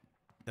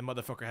 That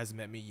motherfucker hasn't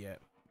met me yet.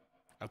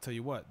 I'll tell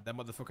you what, that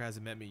motherfucker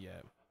hasn't met me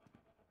yet.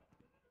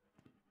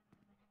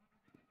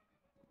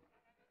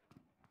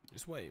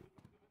 Just wait.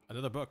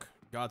 Another book.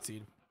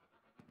 Godseed.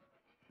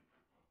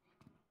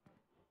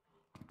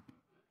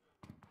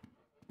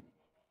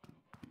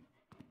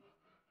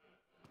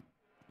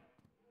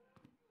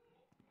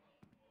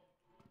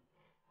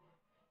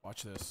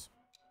 Watch this.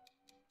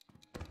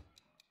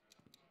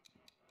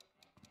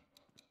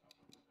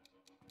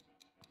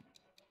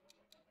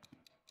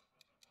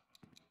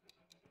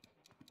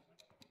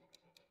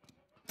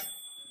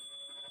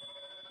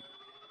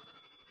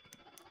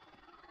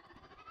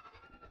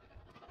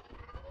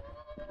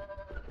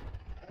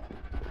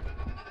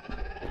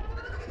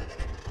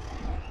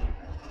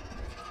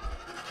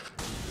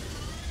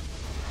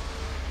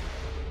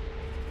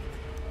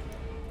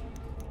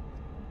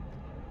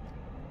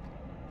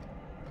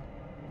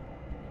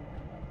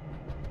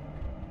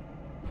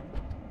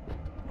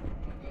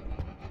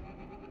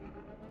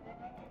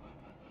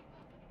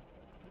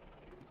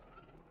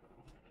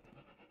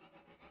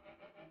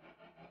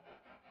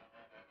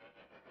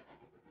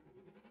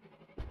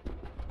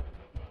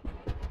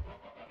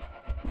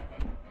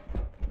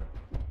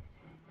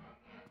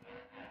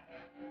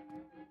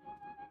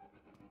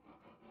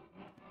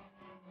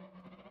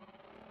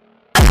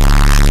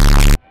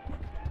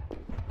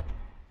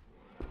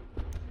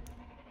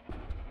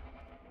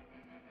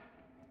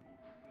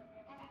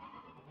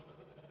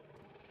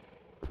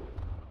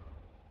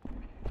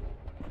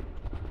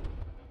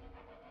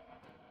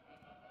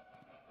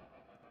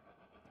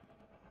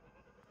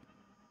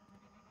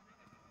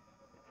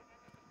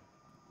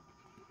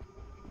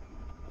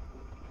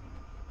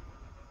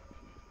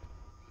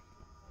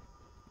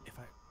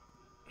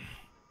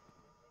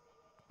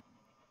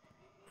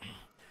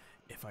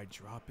 If I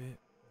drop it,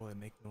 will it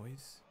make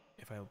noise?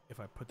 If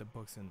I put the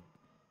books in,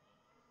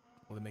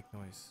 will it make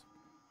noise?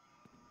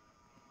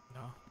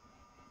 No.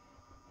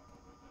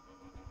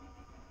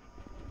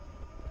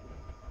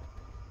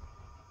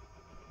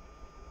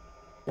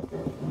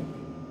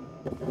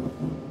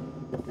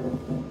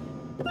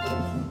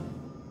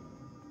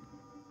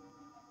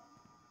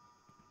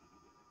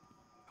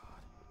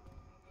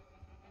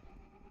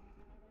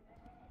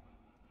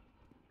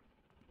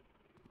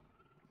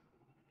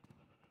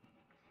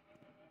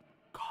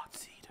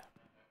 Godseed.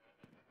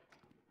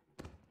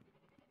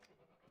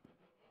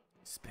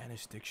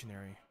 Spanish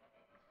dictionary.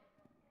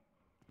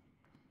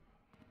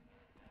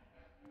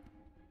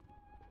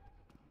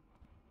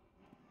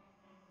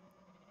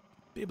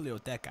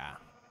 Biblioteca.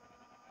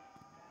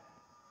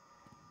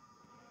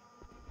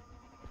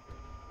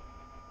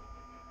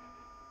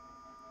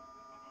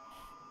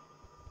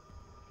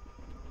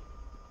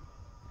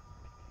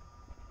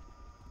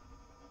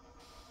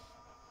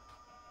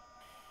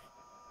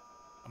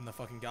 I'm the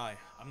fucking guy.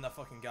 I'm the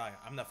fucking guy.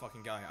 I'm the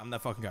fucking guy. I'm the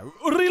fucking guy.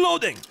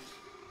 Reloading!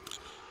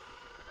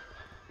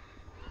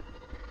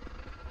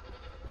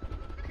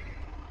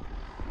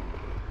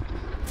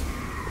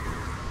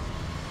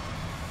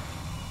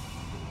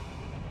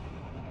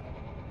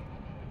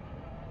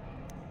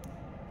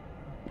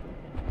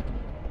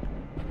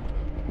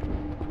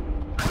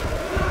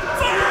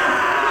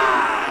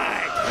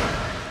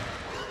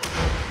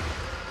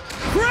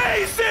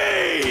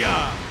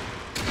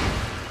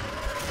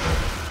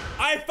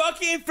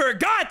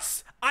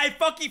 I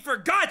fucking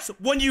forgot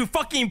when you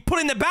fucking put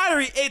in the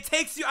battery, it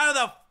takes you out of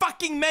the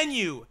fucking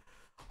menu.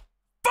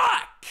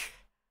 Fuck!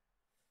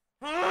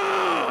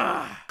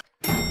 Ugh.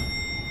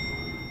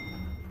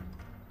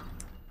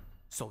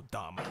 So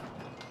dumb.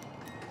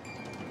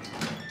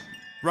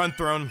 Run,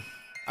 Throne.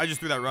 I just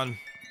threw that run.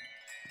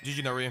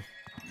 GG, no re.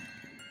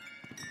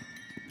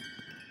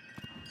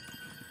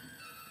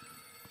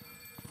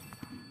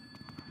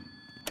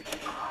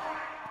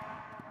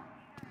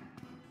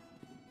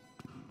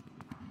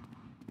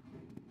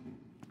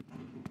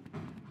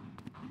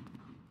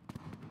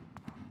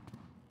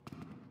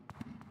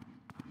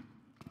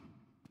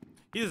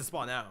 He doesn't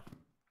spawn now.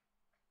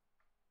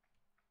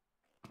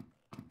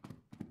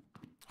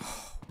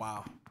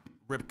 Wow.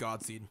 Rip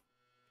Godseed.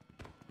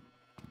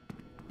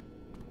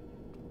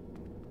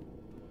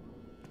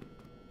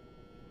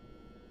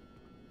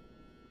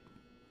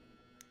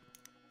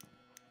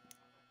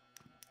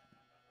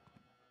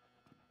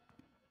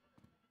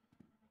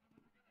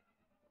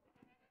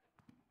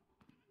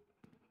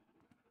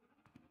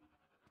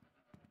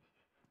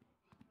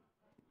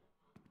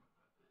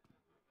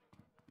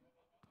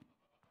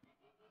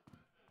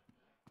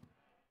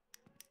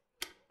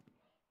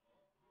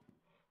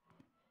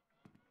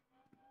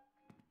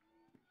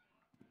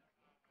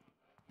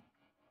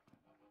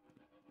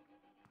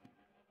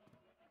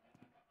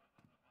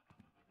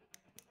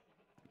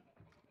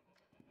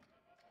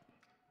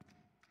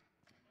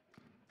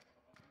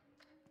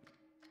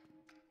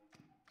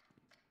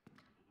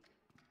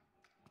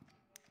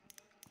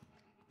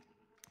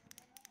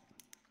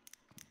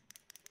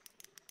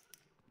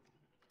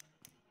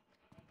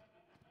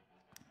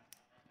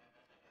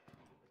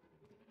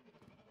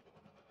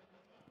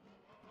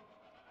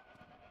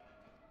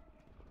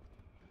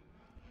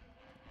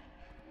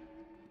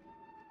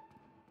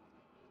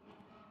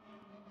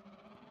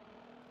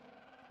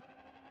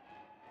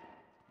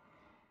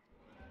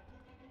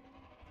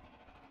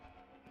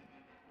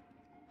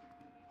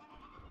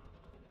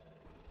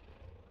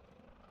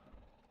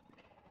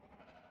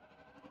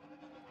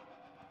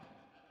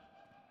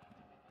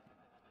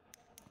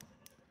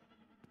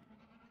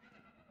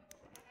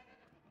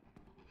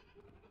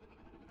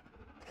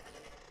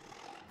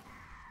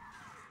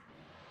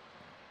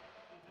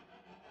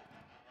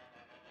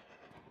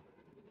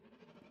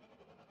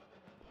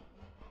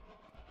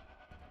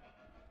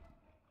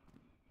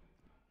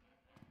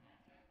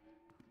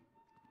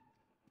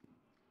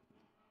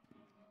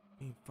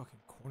 Being fucking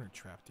corner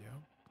trapped, yo.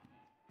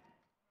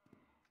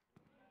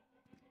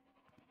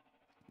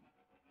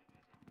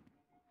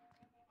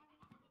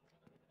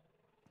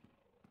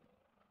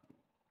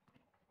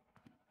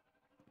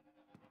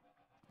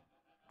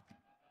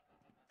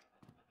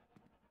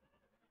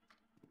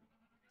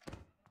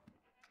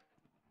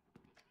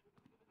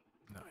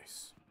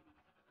 Nice.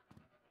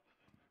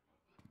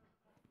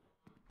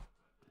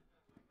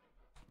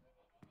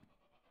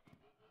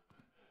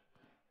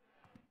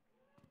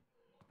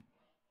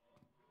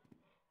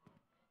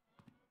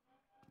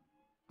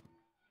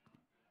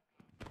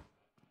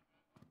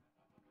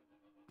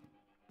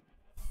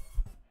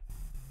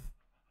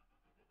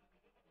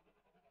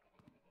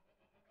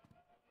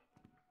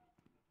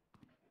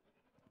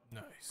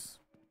 Nice.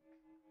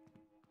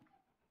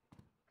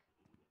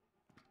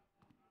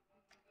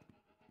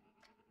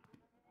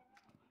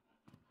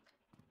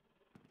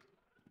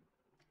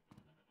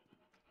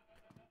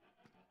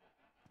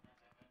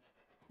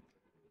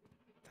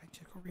 Can I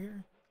check over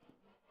here?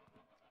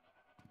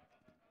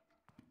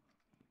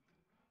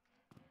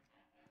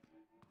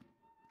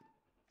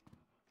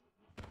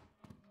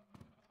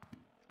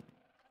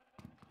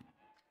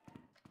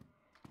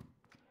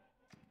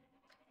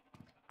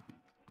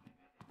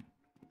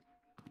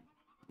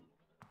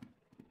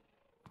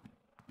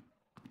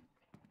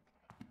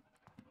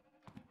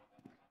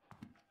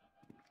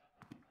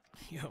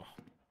 Yo.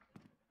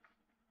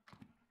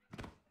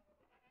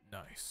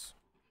 Nice.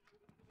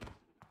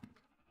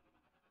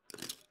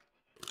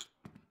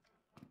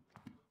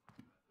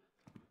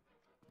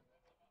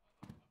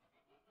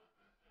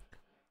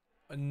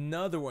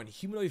 Another one.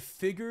 Humanoid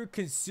figure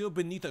concealed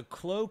beneath a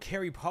cloak.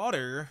 Harry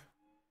Potter.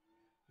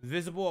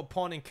 Visible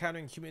upon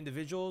encountering human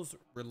individuals.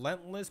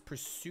 Relentless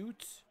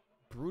pursuit.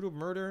 Brutal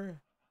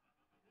murder.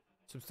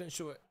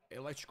 Substantial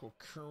electrical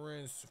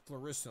currents.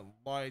 Fluorescent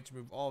lights.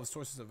 Remove all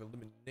sources of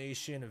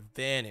illumination.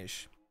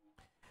 Vanish.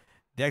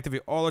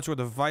 Deactivate all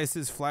electrical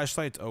devices.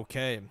 Flashlights.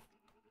 Okay.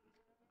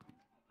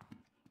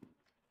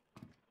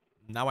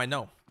 Now I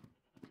know.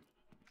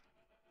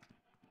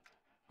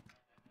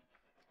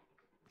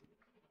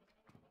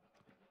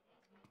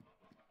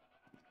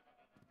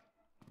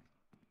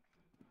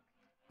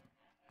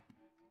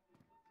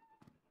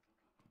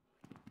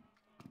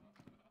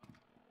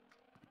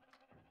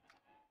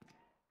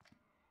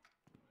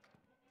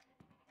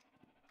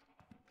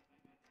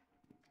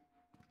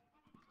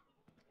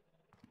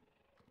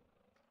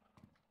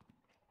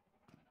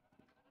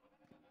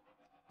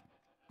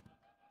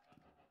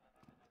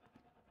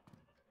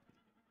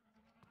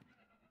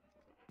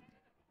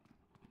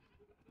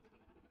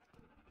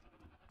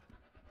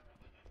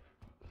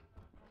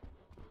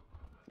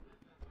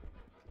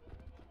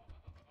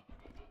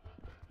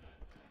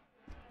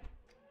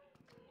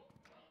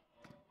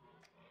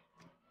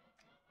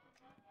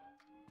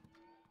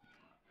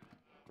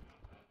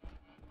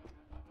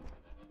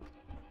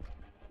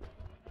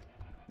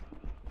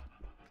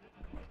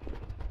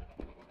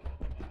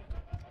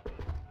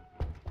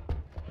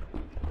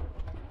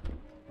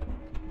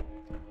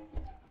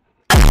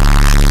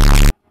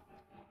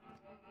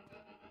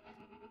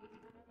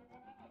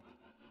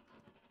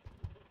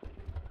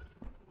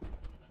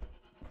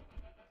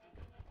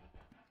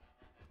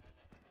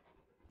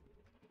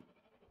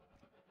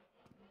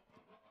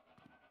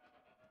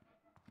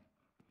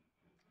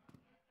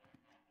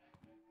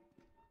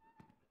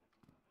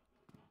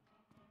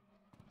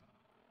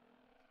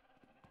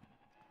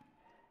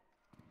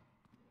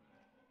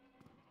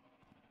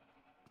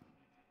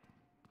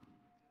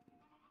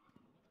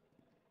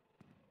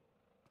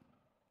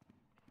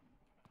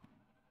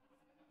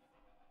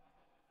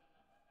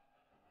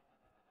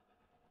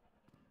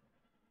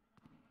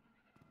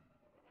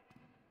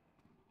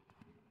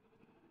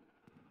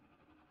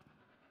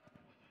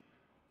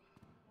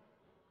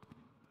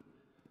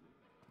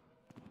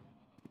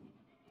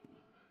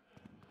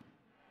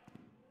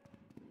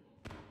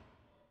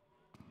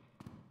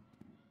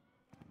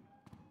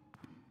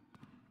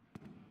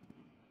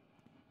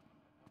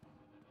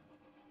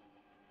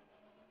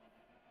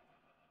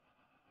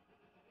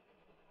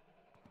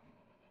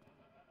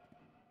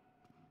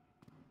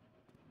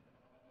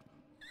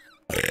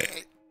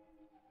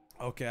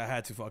 Okay, I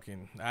had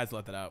to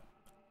let that out.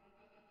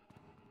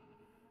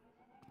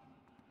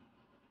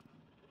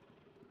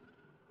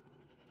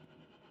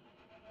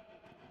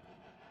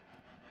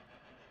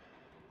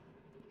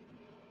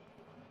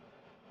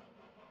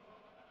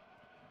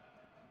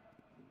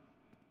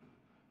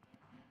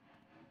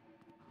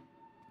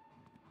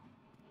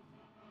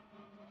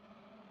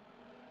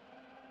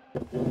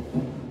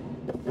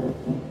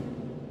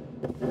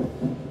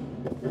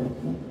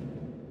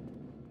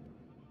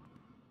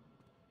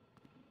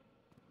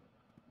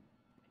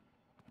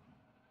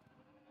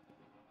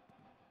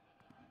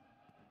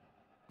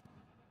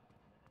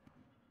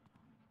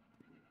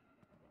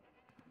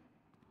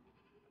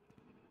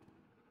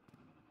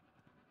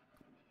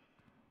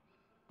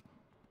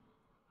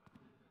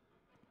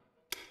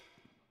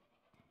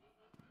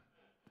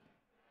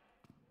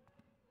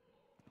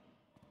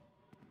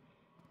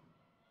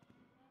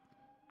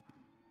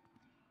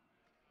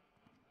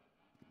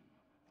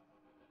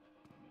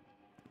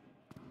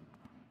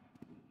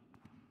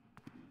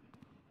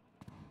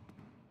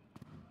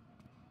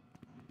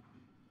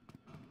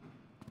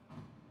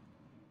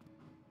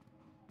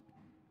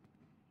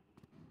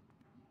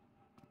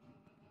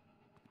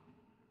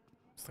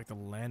 It's like the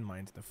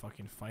landmines in the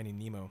fucking Finding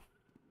Nemo.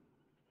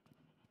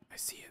 I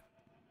see it.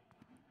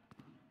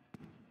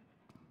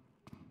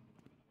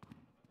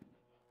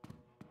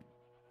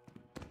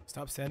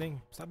 Stop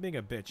standing. Stop being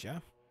a bitch,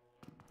 yeah?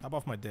 Hop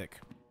off my dick.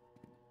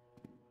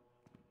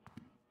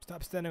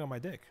 Stop standing on my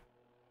dick.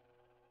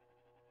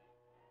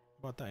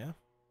 How about that, yeah?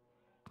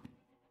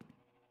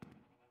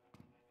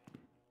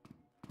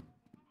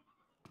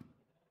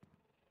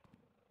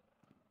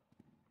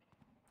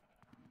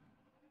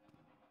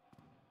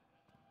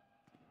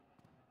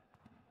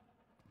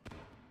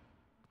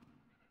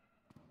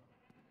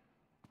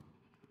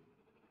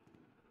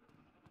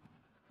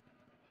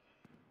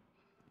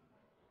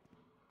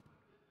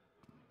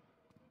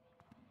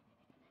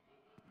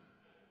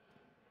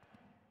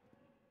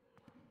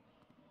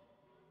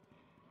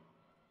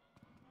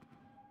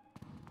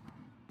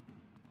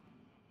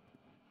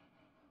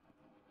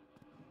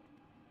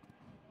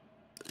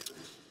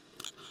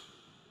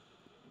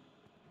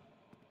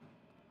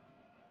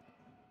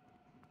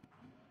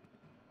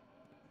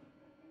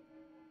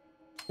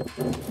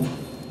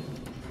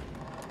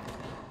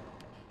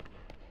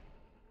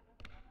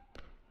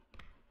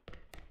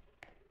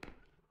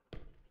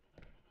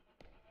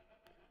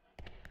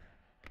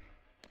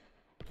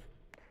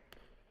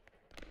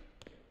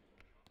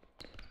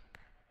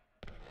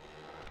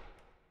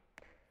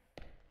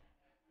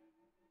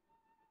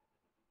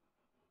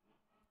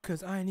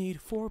 Cause I need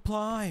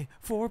 4-ply,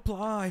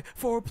 4-ply,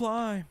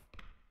 4-ply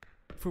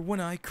for when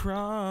I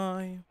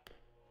cry.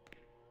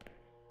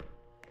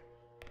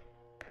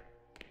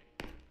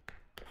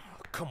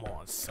 Oh, come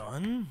on,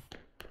 son.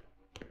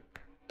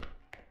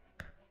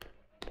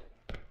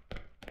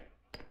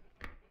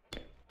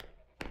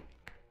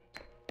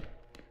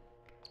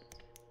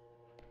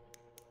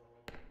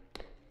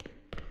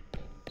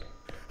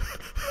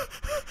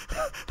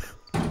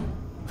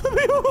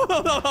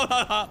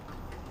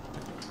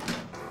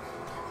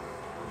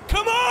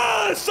 Come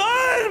on,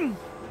 son!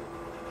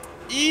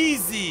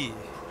 Easy.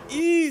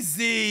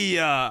 Easy.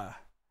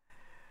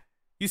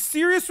 You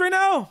serious right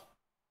now?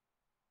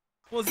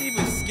 Wasn't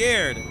even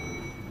scared.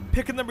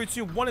 Pick a number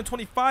between 1 and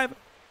 25.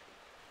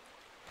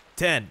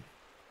 10.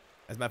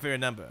 That's my favorite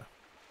number.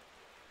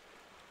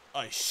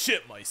 I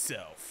shit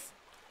myself.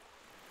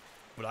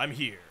 But I'm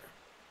here.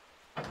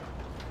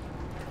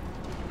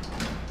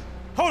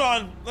 Hold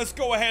on. Let's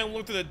go ahead and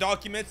look through the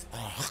documents.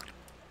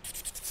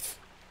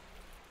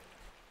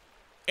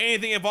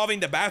 Anything involving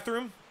the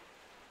bathroom?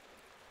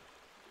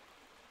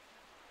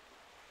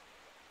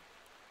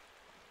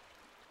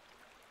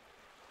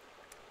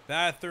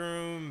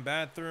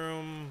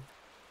 Bathroom.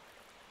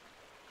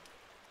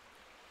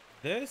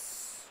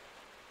 This?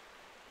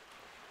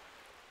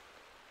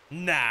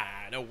 Nah,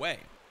 no way.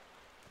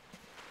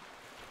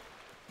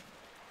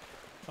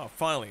 Oh,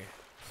 finally.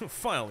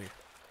 Finally.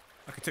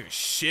 I can take a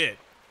shit.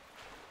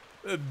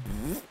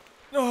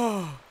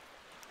 Oh.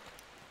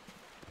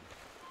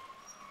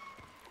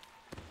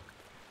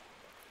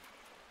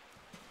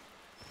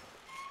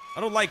 I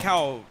don't like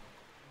how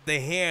the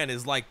hand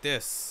is like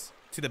this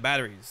to the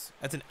batteries.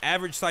 That's an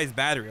average size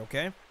battery,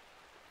 okay?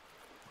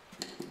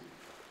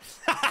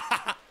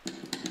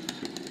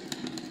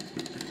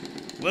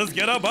 Let's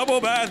get a bubble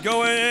bath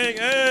going. Hey,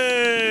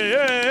 hey,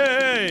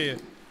 hey.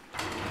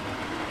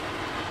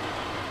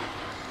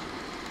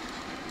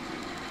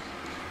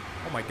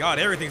 Oh my god,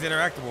 everything's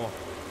interactable.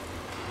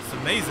 It's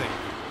amazing.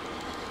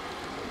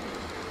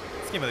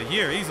 It's game of the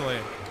year, easily.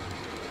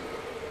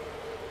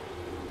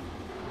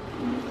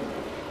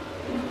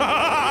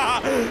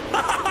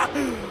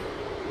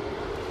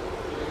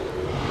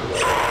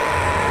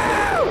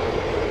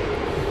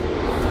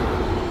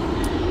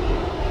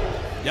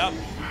 Yep.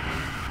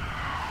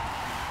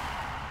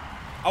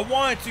 I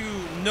wanted to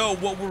know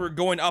what we were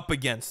going up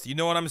against. You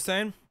know what I'm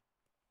saying?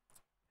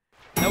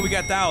 Now we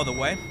got that out of the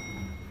way.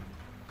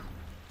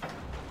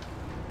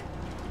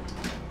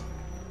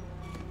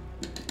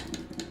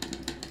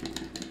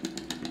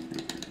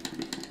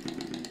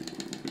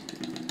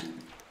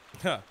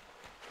 Huh.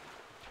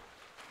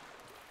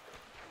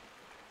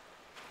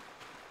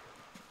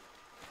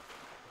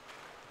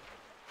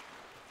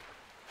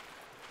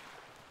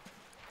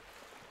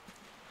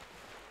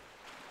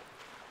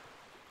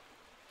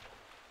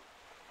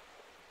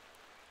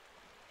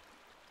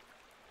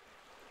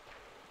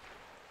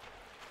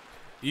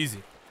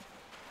 Easy.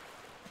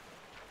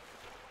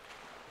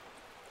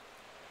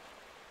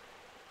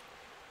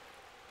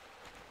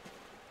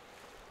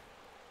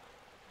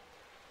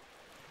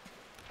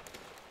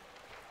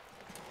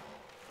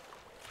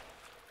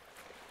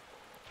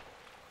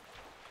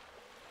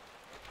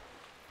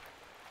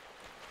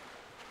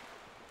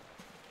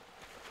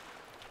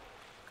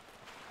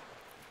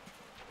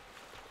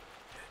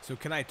 So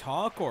can I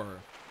talk or?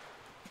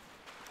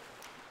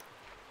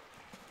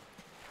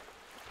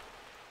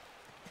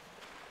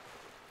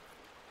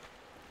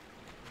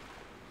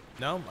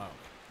 No? Oh.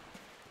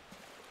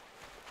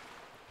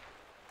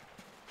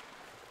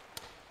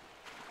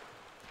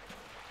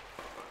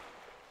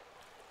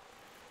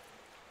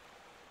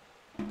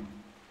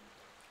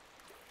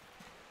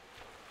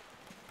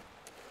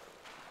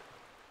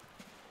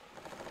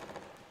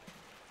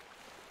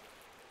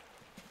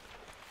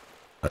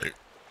 Okay.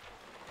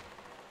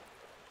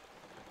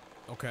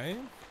 I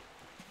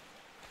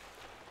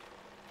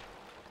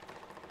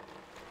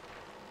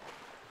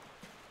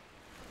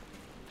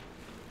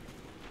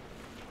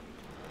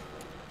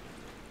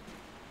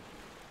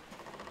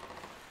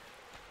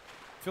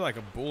feel like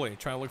a bully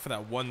trying to look for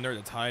that one nerd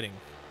that's hiding.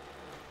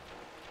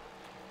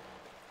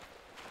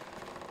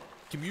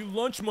 Give you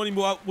lunch money,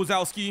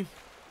 Wazowski.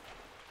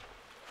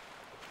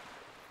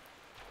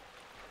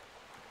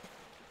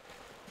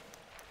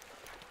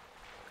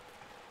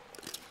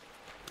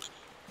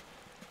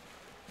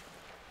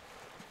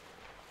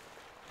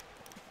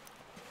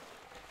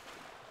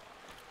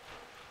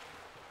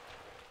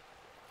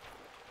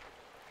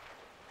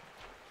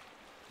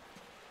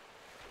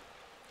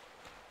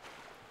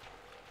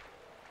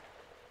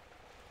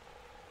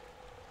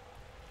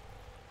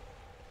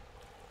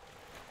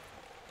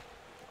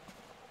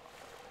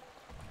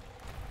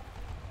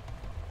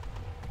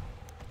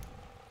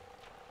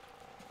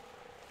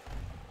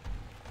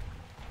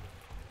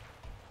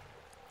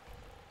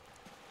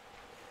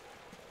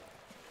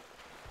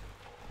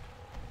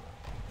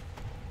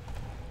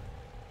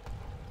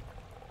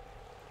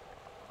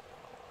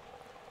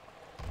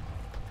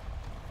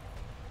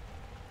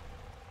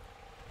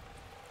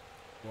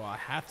 Well, I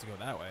have to go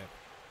that way.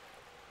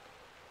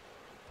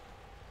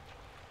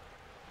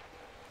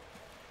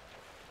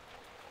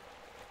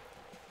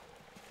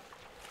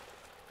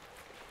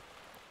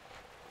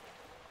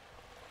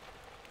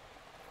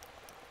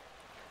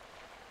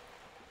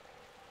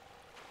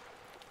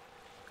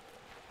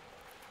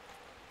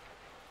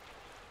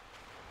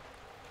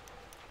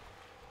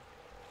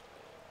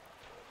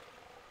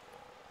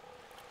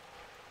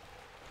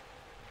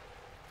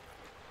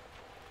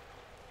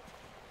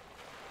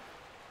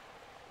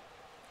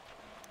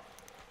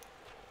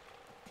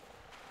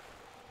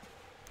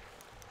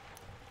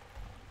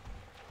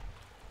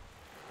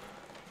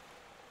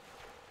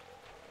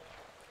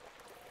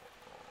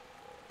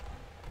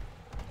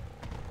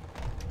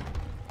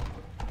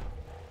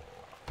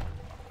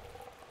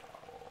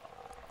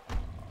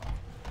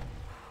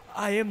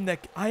 I am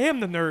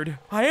the nerd.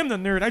 I am the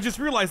nerd. I just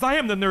realized I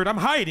am the nerd. I'm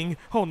hiding.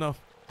 Oh no.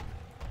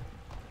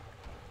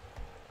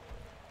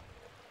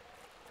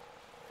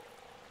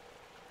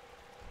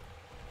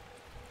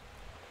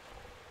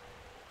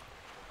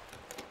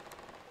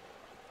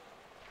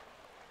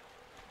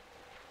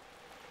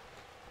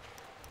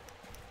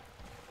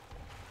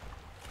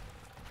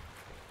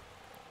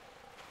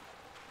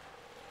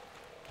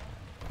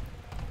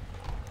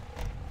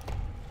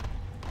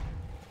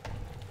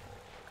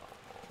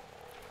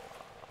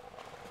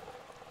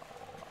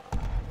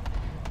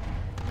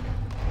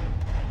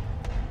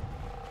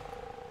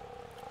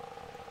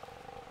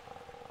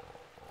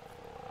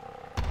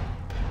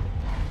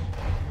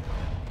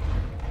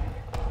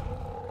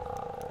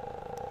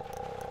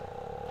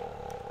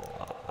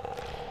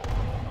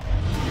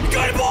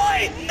 Good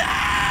boy! No!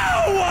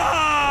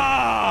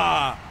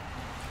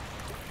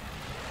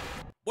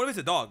 What if it's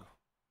a dog?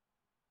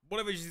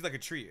 What if it's just like a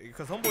tree?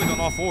 Because homeboy's on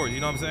all fours,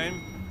 you know what I'm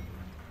saying?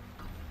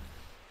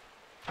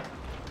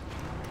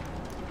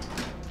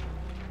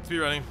 Speed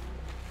running.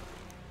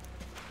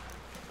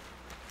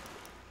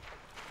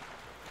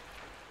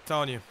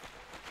 Telling you.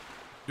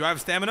 Do I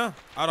have stamina?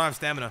 I don't have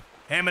stamina.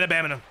 Hamina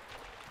bamina.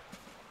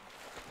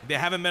 They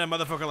haven't met a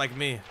motherfucker like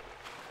me.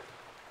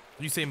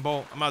 Usain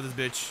Bolt. I'm out of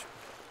this bitch.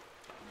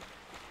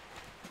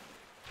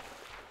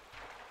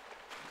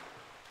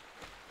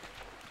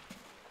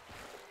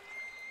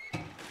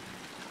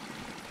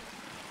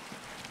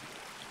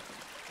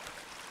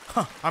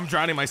 Huh, I'm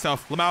drowning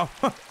myself. Lamau.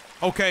 Huh,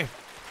 okay.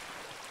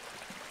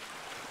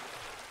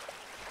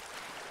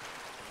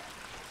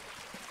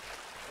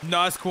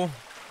 No, it's cool.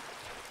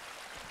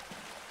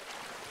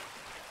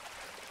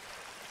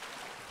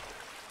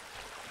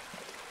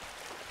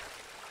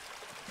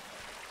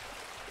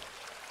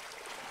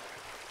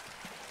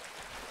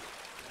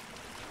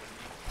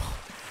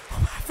 I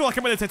feel like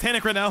I'm in the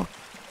Titanic right now.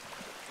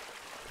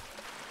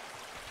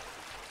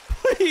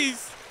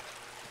 Please.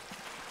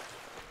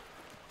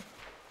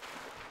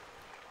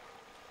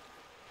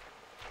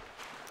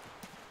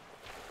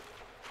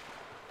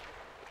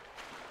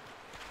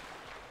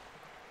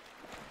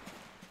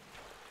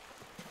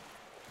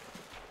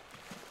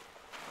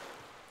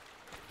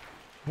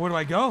 Where do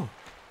I go?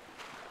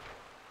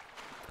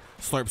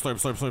 Slurp, slurp,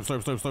 slurp, slurp,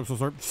 slurp, slurp, slurp, slurp,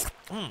 slurp.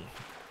 Mm.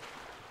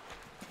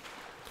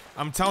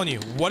 I'm telling you,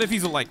 what if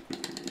he's like...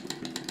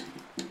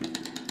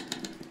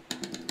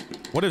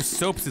 What if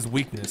soap's his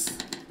weakness?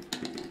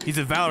 He's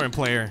a Valorant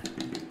player.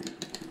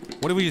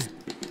 What if we just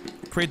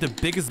create the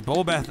biggest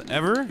bubble bath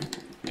ever?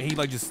 And he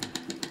like just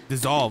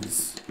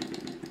dissolves.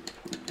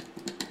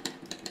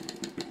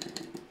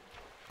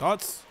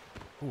 Thoughts?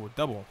 Ooh, a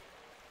double.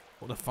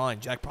 Well defined,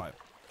 jackpot.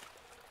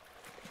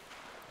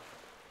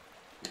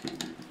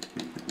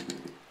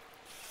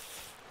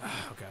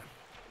 Okay.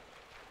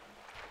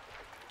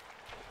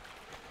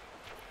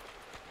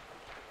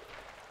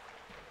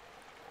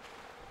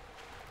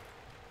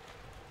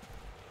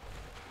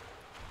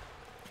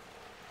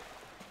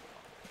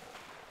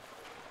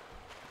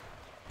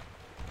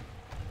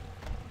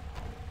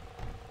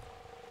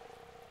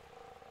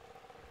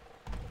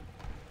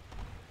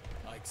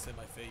 accept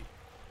my fate.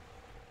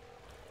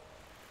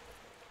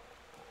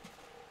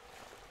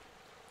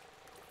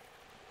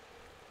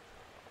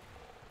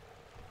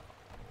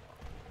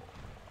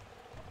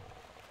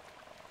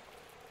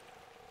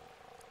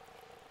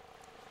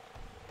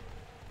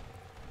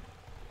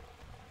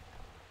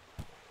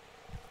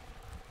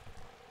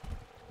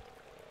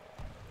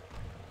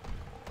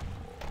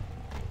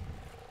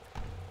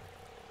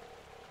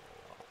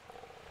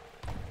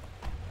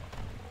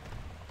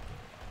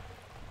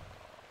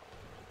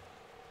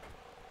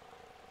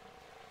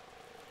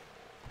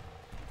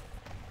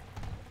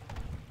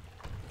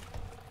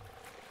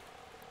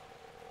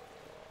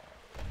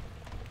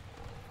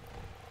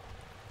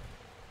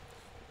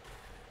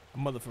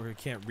 Motherfucker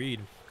can't read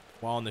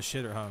while on the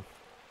shitter, huh?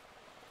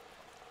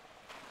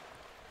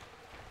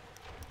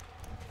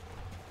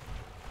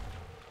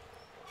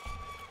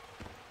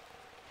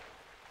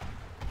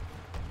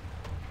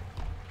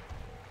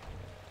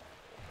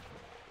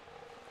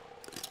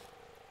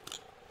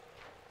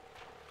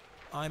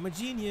 I'm a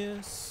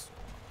genius.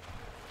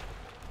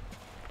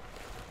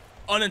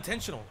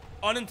 Unintentional.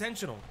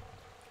 Unintentional.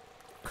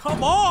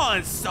 Come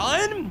on,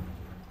 son!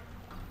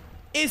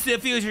 It's the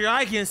future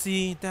I can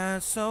see.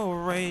 That's so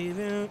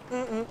raven.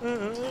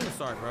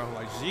 Sorry, bro.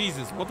 Like,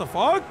 Jesus, what the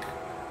fuck?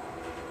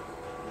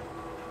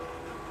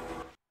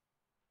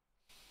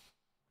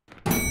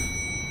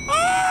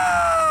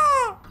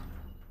 Ah!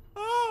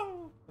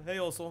 Oh. Hey,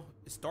 also,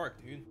 it's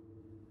dark, dude.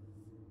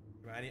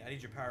 I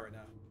need your power right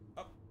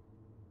now.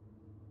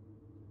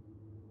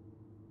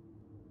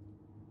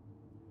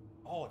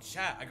 Oh,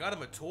 chat, I got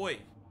him a toy.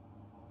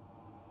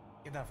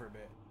 Get down for a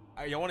bit.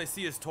 Y'all want to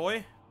see his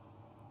toy?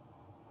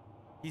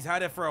 He's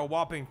had it for a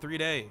whopping 3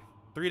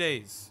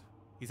 days.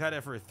 He's had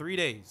it for 3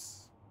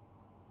 days.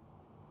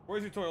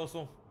 Where's your toy,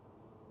 also?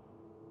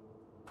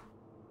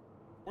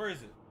 Where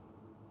is it?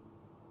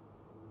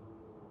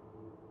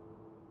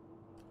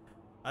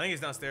 I think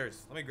it's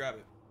downstairs. Let me grab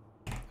it.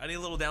 I need a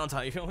little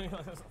downtime, you feel me?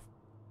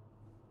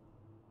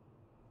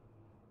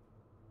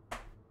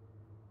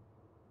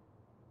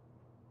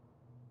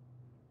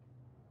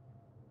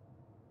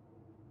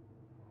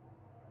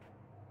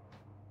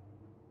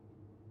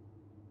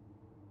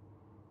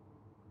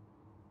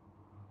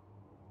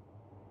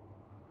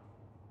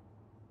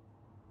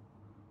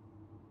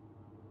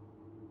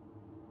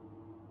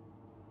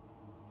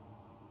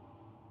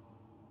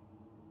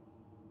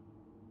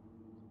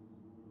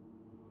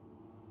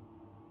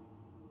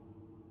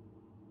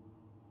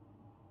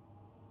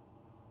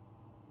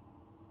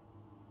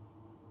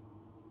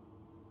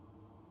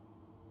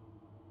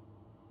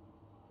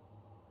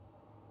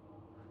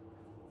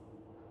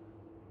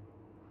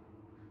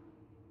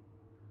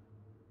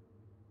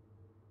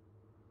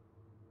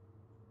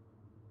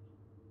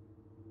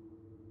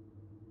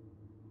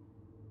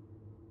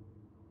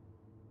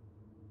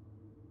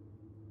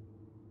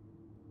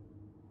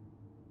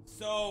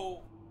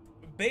 So,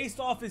 based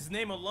off his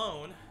name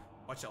alone,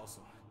 watch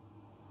also.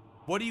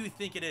 What do you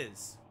think it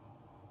is?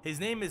 His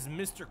name is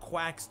Mr.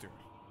 Quackster.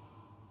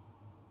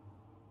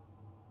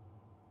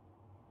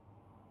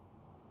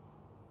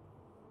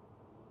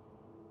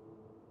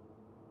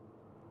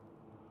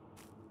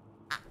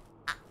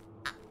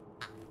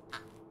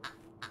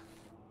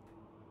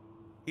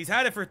 He's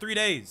had it for 3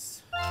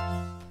 days.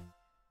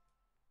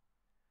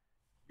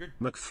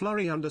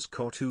 McFlurry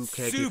underscore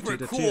 2K Super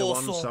gifted a cool, tier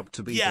 1 so sub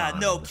to be yeah, done.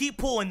 no, keep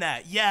pulling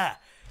that. Yeah.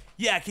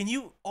 Yeah, can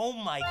you? Oh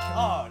my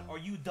god. Are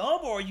you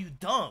dumb or are you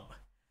dumb?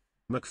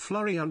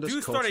 McFlurry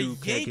underscore started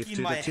 2K yanking gifted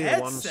my a tier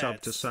 1 sub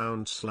headsets. to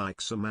Sounds Like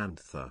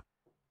Samantha.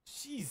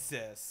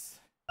 Jesus.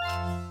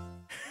 A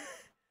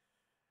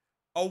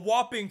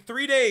whopping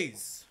 3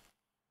 days.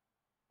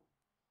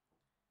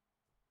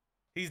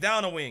 He's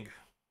down a wing.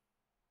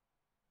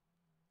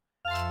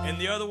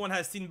 And the other one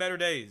has seen better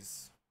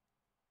days.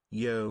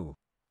 Yo.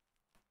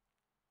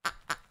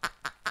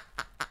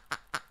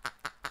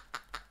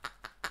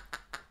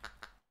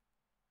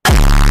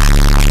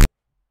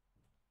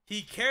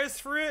 He cares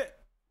for it,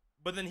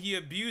 but then he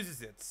abuses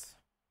it.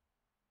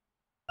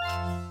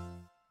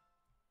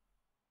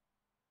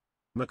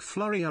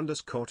 McFlurry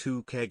underscore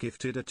 2K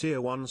gifted a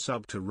tier 1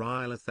 sub to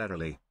Ryla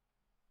Therally.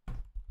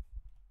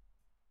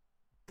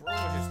 Bro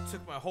just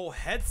took my whole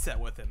headset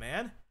with it,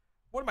 man.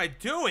 What am I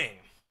doing?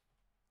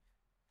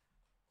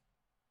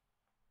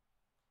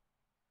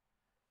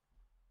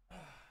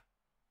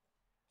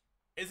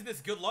 Isn't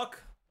this good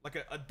luck?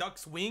 Like a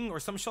duck's wing or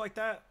some shit like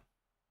that?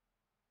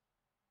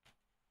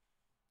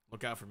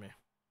 Look out for me.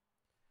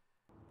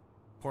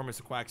 Poor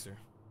Mr. Quackster.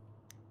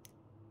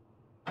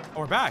 Oh,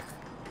 we're back.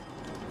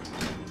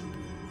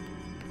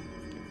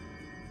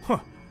 Huh.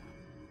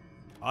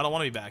 I don't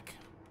want to be back.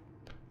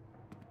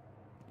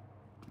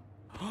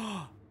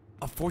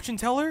 A fortune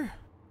teller?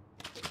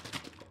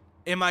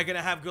 Am I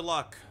gonna have good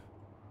luck?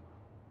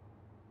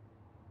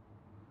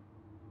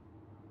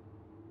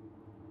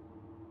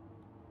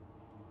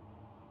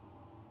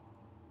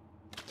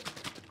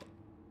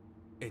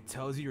 It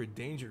tells you you're in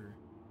danger.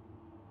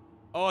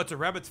 Oh, it's a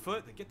rabbit's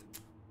foot? Get the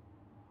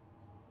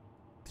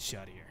shit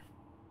out of here.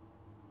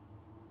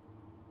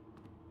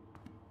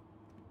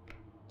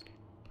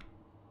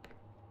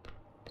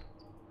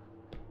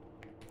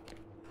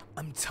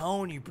 I'm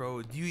telling you,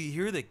 bro. Do you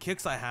hear the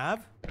kicks I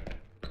have?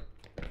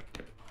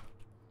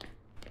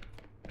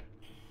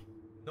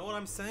 Know what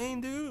I'm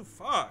saying, dude?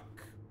 Fuck.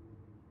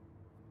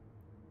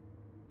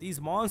 These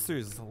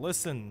monsters,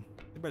 listen.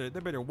 They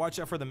better watch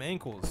out for them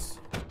ankles.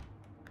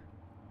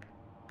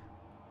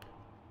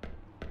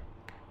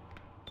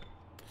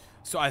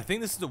 So I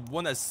think this is the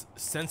one that's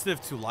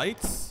sensitive to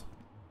lights,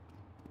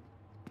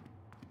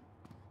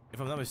 if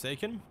I'm not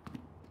mistaken.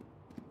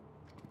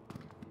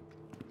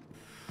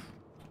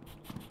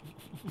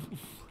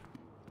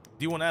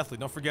 D1 athlete,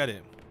 don't forget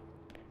it.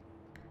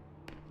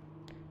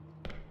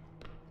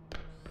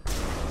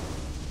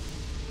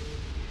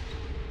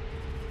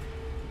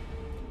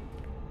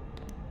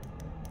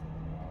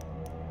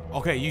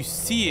 Okay, you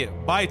see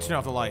it by turning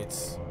off the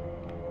lights.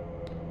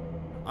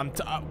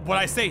 What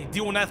I say,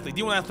 D1 athlete,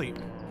 D1 athlete.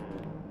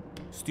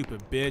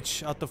 Stupid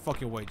bitch, out the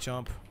fucking way,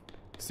 chump.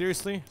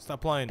 Seriously?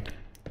 Stop playing.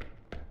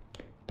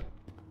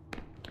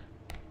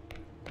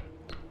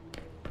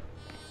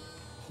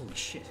 Holy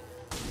shit.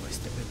 If I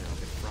step in there, I'll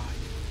get fried.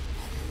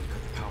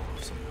 Cut the power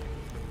off somehow.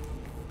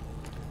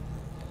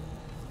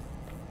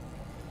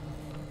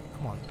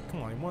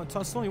 Come on, you wanna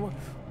tussle? You want?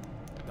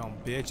 Dumb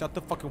bitch, out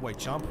the fucking way,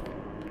 chump.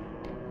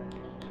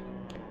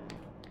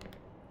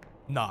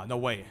 Nah, no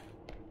way.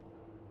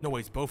 No way,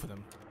 it's both of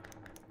them.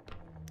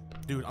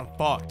 Dude, I'm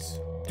fucked.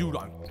 Dude,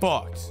 I'm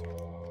fucked.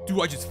 Dude,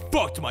 I just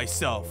fucked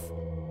myself.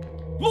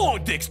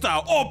 Long dick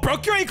style. Oh,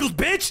 broke your ankles,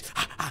 bitch.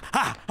 Ha, ha,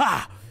 ha,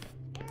 ha.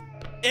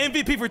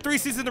 MVP for 3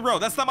 seasons in a row.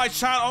 That's not my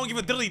child. I don't give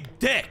a diddly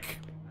dick.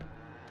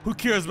 Who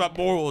cares about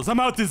morals? I'm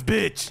out this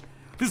bitch.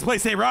 This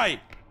place ain't right.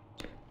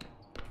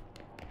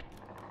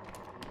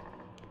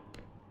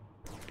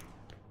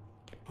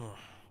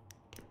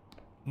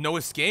 No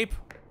escape?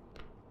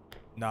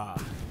 Nah.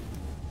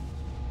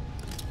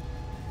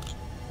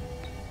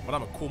 But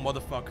I'm a cool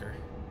motherfucker.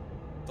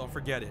 Don't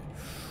forget it.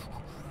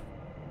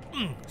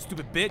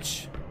 Stupid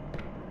bitch.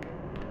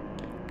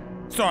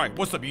 Sorry,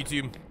 what's up,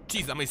 YouTube?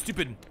 Jeez, I'm a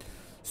stupid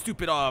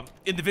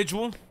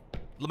individual.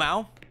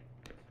 Lamau.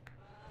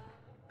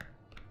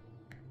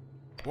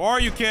 Where are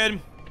you, kid?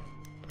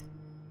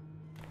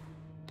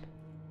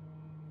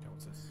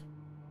 What's this?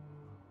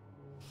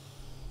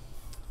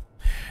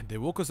 They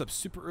woke us up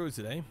super early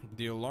today.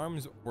 The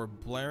alarms were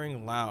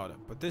blaring loud,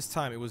 but this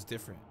time it was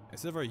different.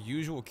 Instead of our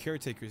usual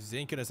caretakers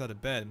yanking us out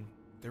of bed,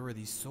 there were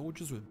these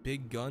soldiers with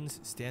big guns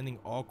standing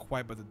all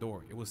quiet by the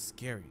door. It was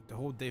scary. The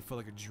whole day felt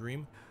like a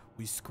dream.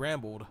 We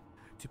scrambled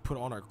to put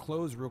on our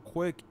clothes real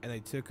quick, and they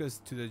took us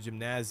to the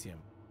gymnasium.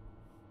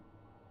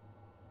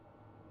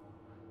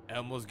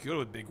 Elm was good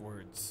with big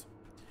words,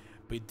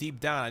 but deep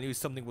down I knew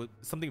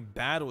something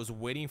bad was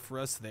waiting for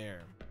us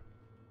there.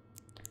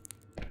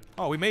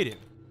 Oh, we made it.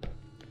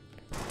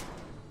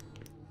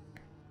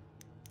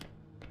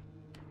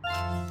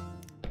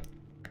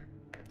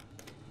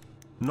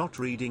 Not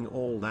reading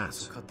all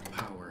that. Cut the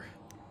power.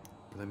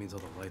 But that means all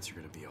the lights are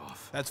gonna be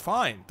off. That's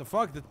fine. The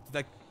fuck?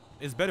 That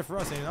is better for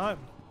us, ain't it not?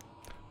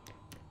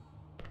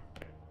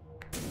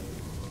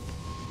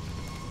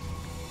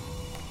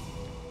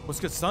 What's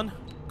good, son?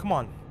 Come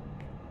on.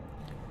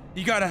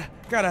 You gotta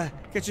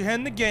get your head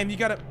in the game. You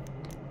gotta.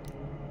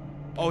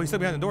 Oh, he's still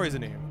behind the door,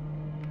 isn't he?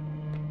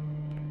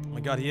 Oh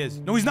my god, he is.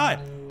 No, he's not.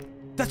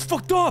 That's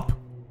fucked up.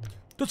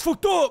 That's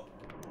fucked up.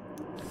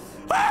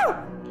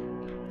 Ah!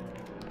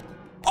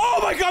 Oh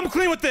my god, I'm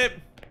clean with it.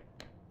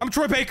 I'm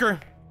Troy Baker.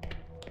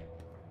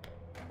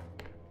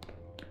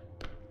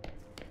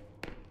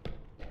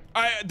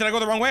 Did I go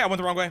the wrong way? I went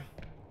the wrong way.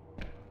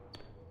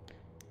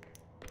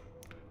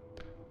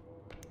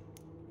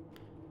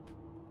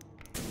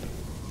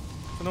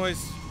 The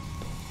noise.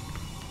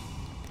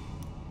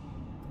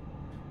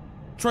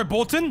 Troy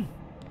Bolton?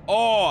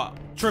 Oh,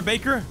 Troy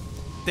Baker?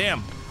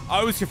 Damn, I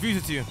always confuse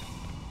it to you.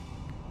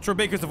 Troy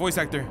Baker's the voice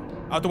actor.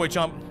 Out the way,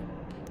 chump.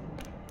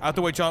 Out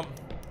the way, chump.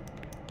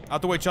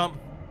 Out the way, chump.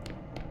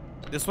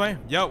 This way?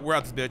 Yep, we're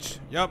out this bitch.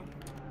 Yep.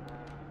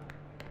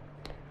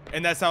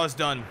 And that's how it's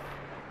done.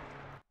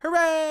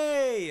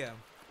 Hooray!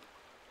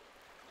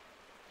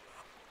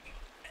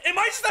 Am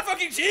I just that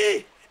fucking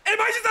G?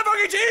 Am I just that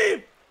fucking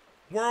G?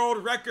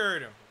 World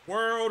record.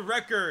 World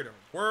record.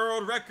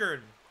 World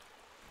record.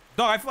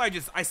 Dog, I feel like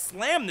I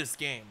slammed this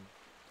game.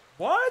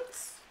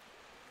 What?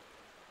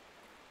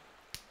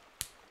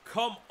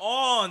 Come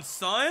on,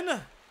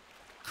 son.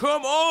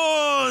 Come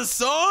on,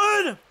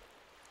 son.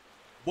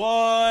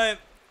 What?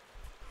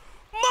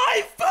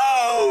 My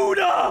food!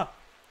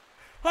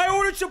 I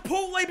ordered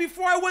Chipotle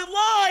before I went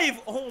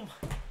live! Oh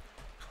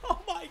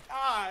my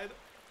god.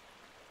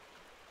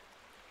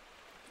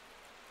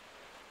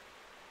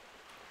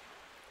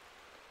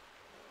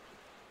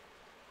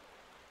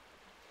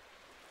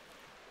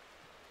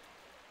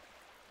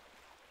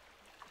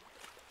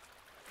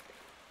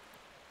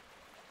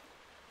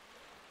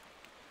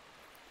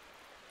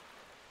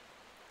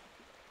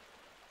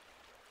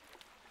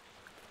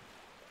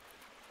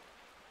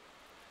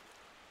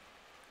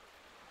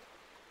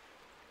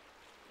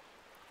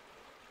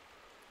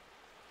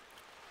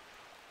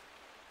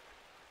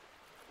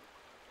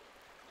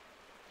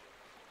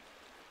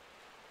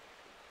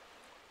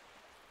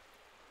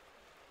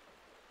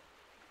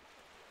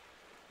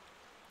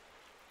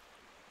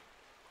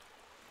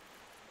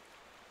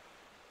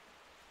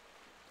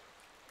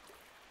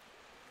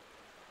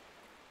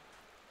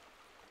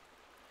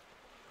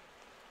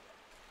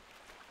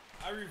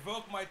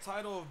 revoke my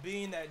title of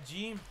being that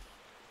G.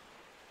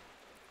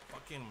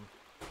 Fucking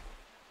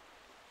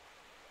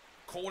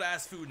cold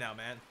ass food now,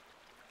 man.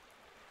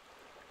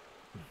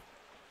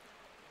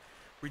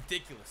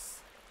 Ridiculous.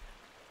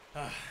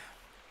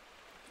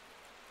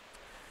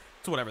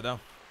 It's whatever though.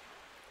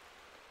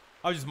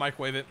 I'll just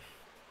microwave it.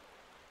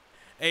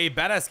 A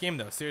badass game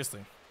though,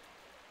 seriously.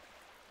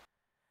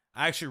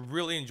 I actually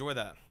really enjoy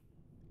that.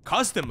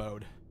 Custom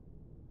mode.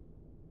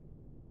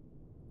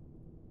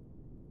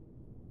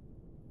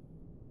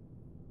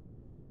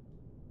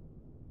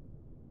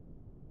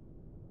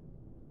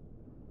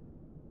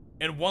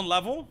 In one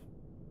level?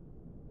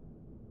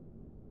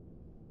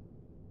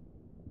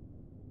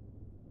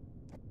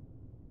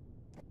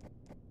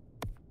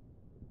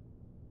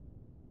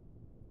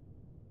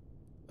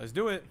 Let's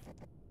do it.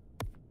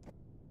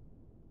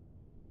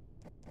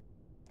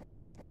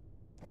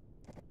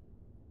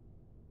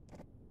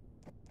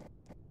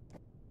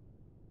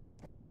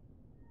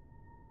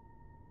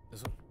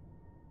 This one.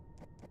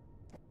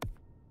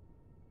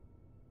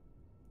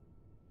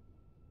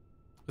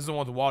 This is the one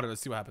with the water.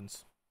 Let's see what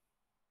happens.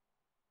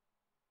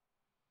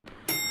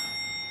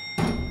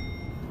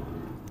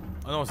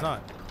 Oh, no, it's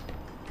not.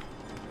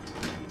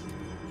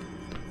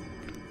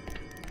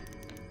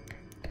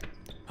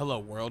 Hello,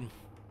 world.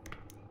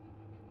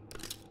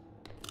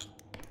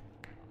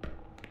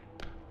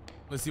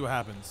 Let's see what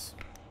happens.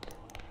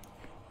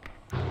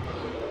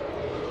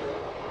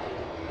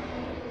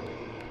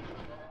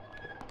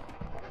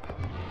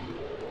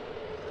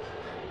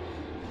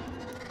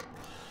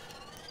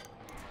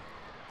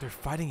 They're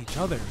fighting each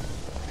other.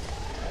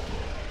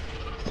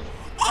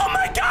 Oh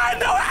my god,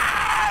 no!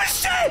 Ah,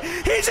 shit!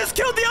 He just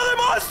killed the other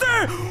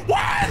monster!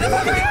 Why the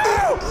fuck are you?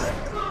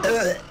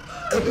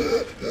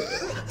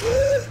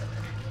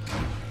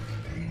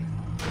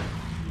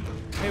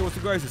 Hey, what's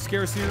the guys? Is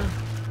Scarce here?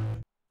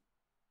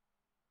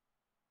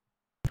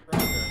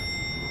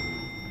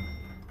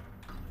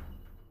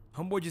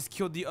 Homeboy just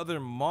killed the other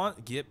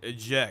Get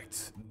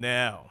eject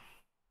now.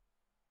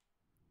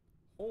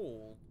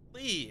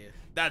 Holy.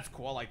 That's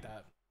cool. I like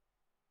that.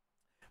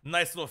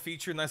 Nice little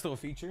feature. Nice little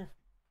feature.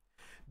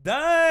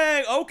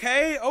 Dang.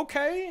 Okay.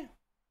 Okay.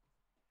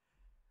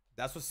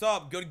 That's what's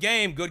up. Good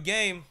game. Good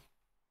game.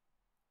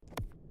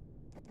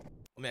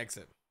 Let me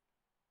exit.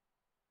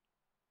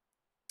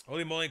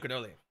 Holy moly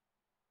cannoli.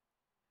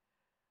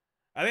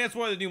 I think that's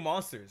one of the new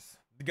monsters.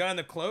 The guy in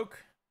the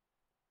cloak.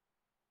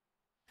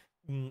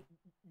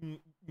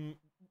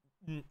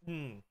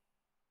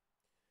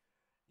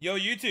 Yo,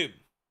 YouTube.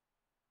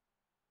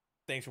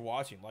 Thanks for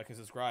watching. Like and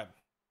subscribe.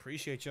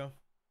 Appreciate you.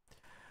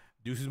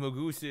 Deuces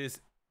Mogooses.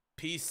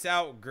 Peace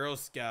out, Girl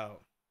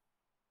Scout.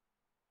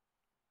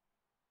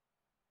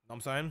 Know what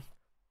I'm saying?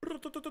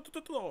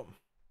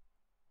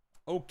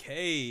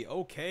 Okay,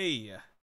 okay.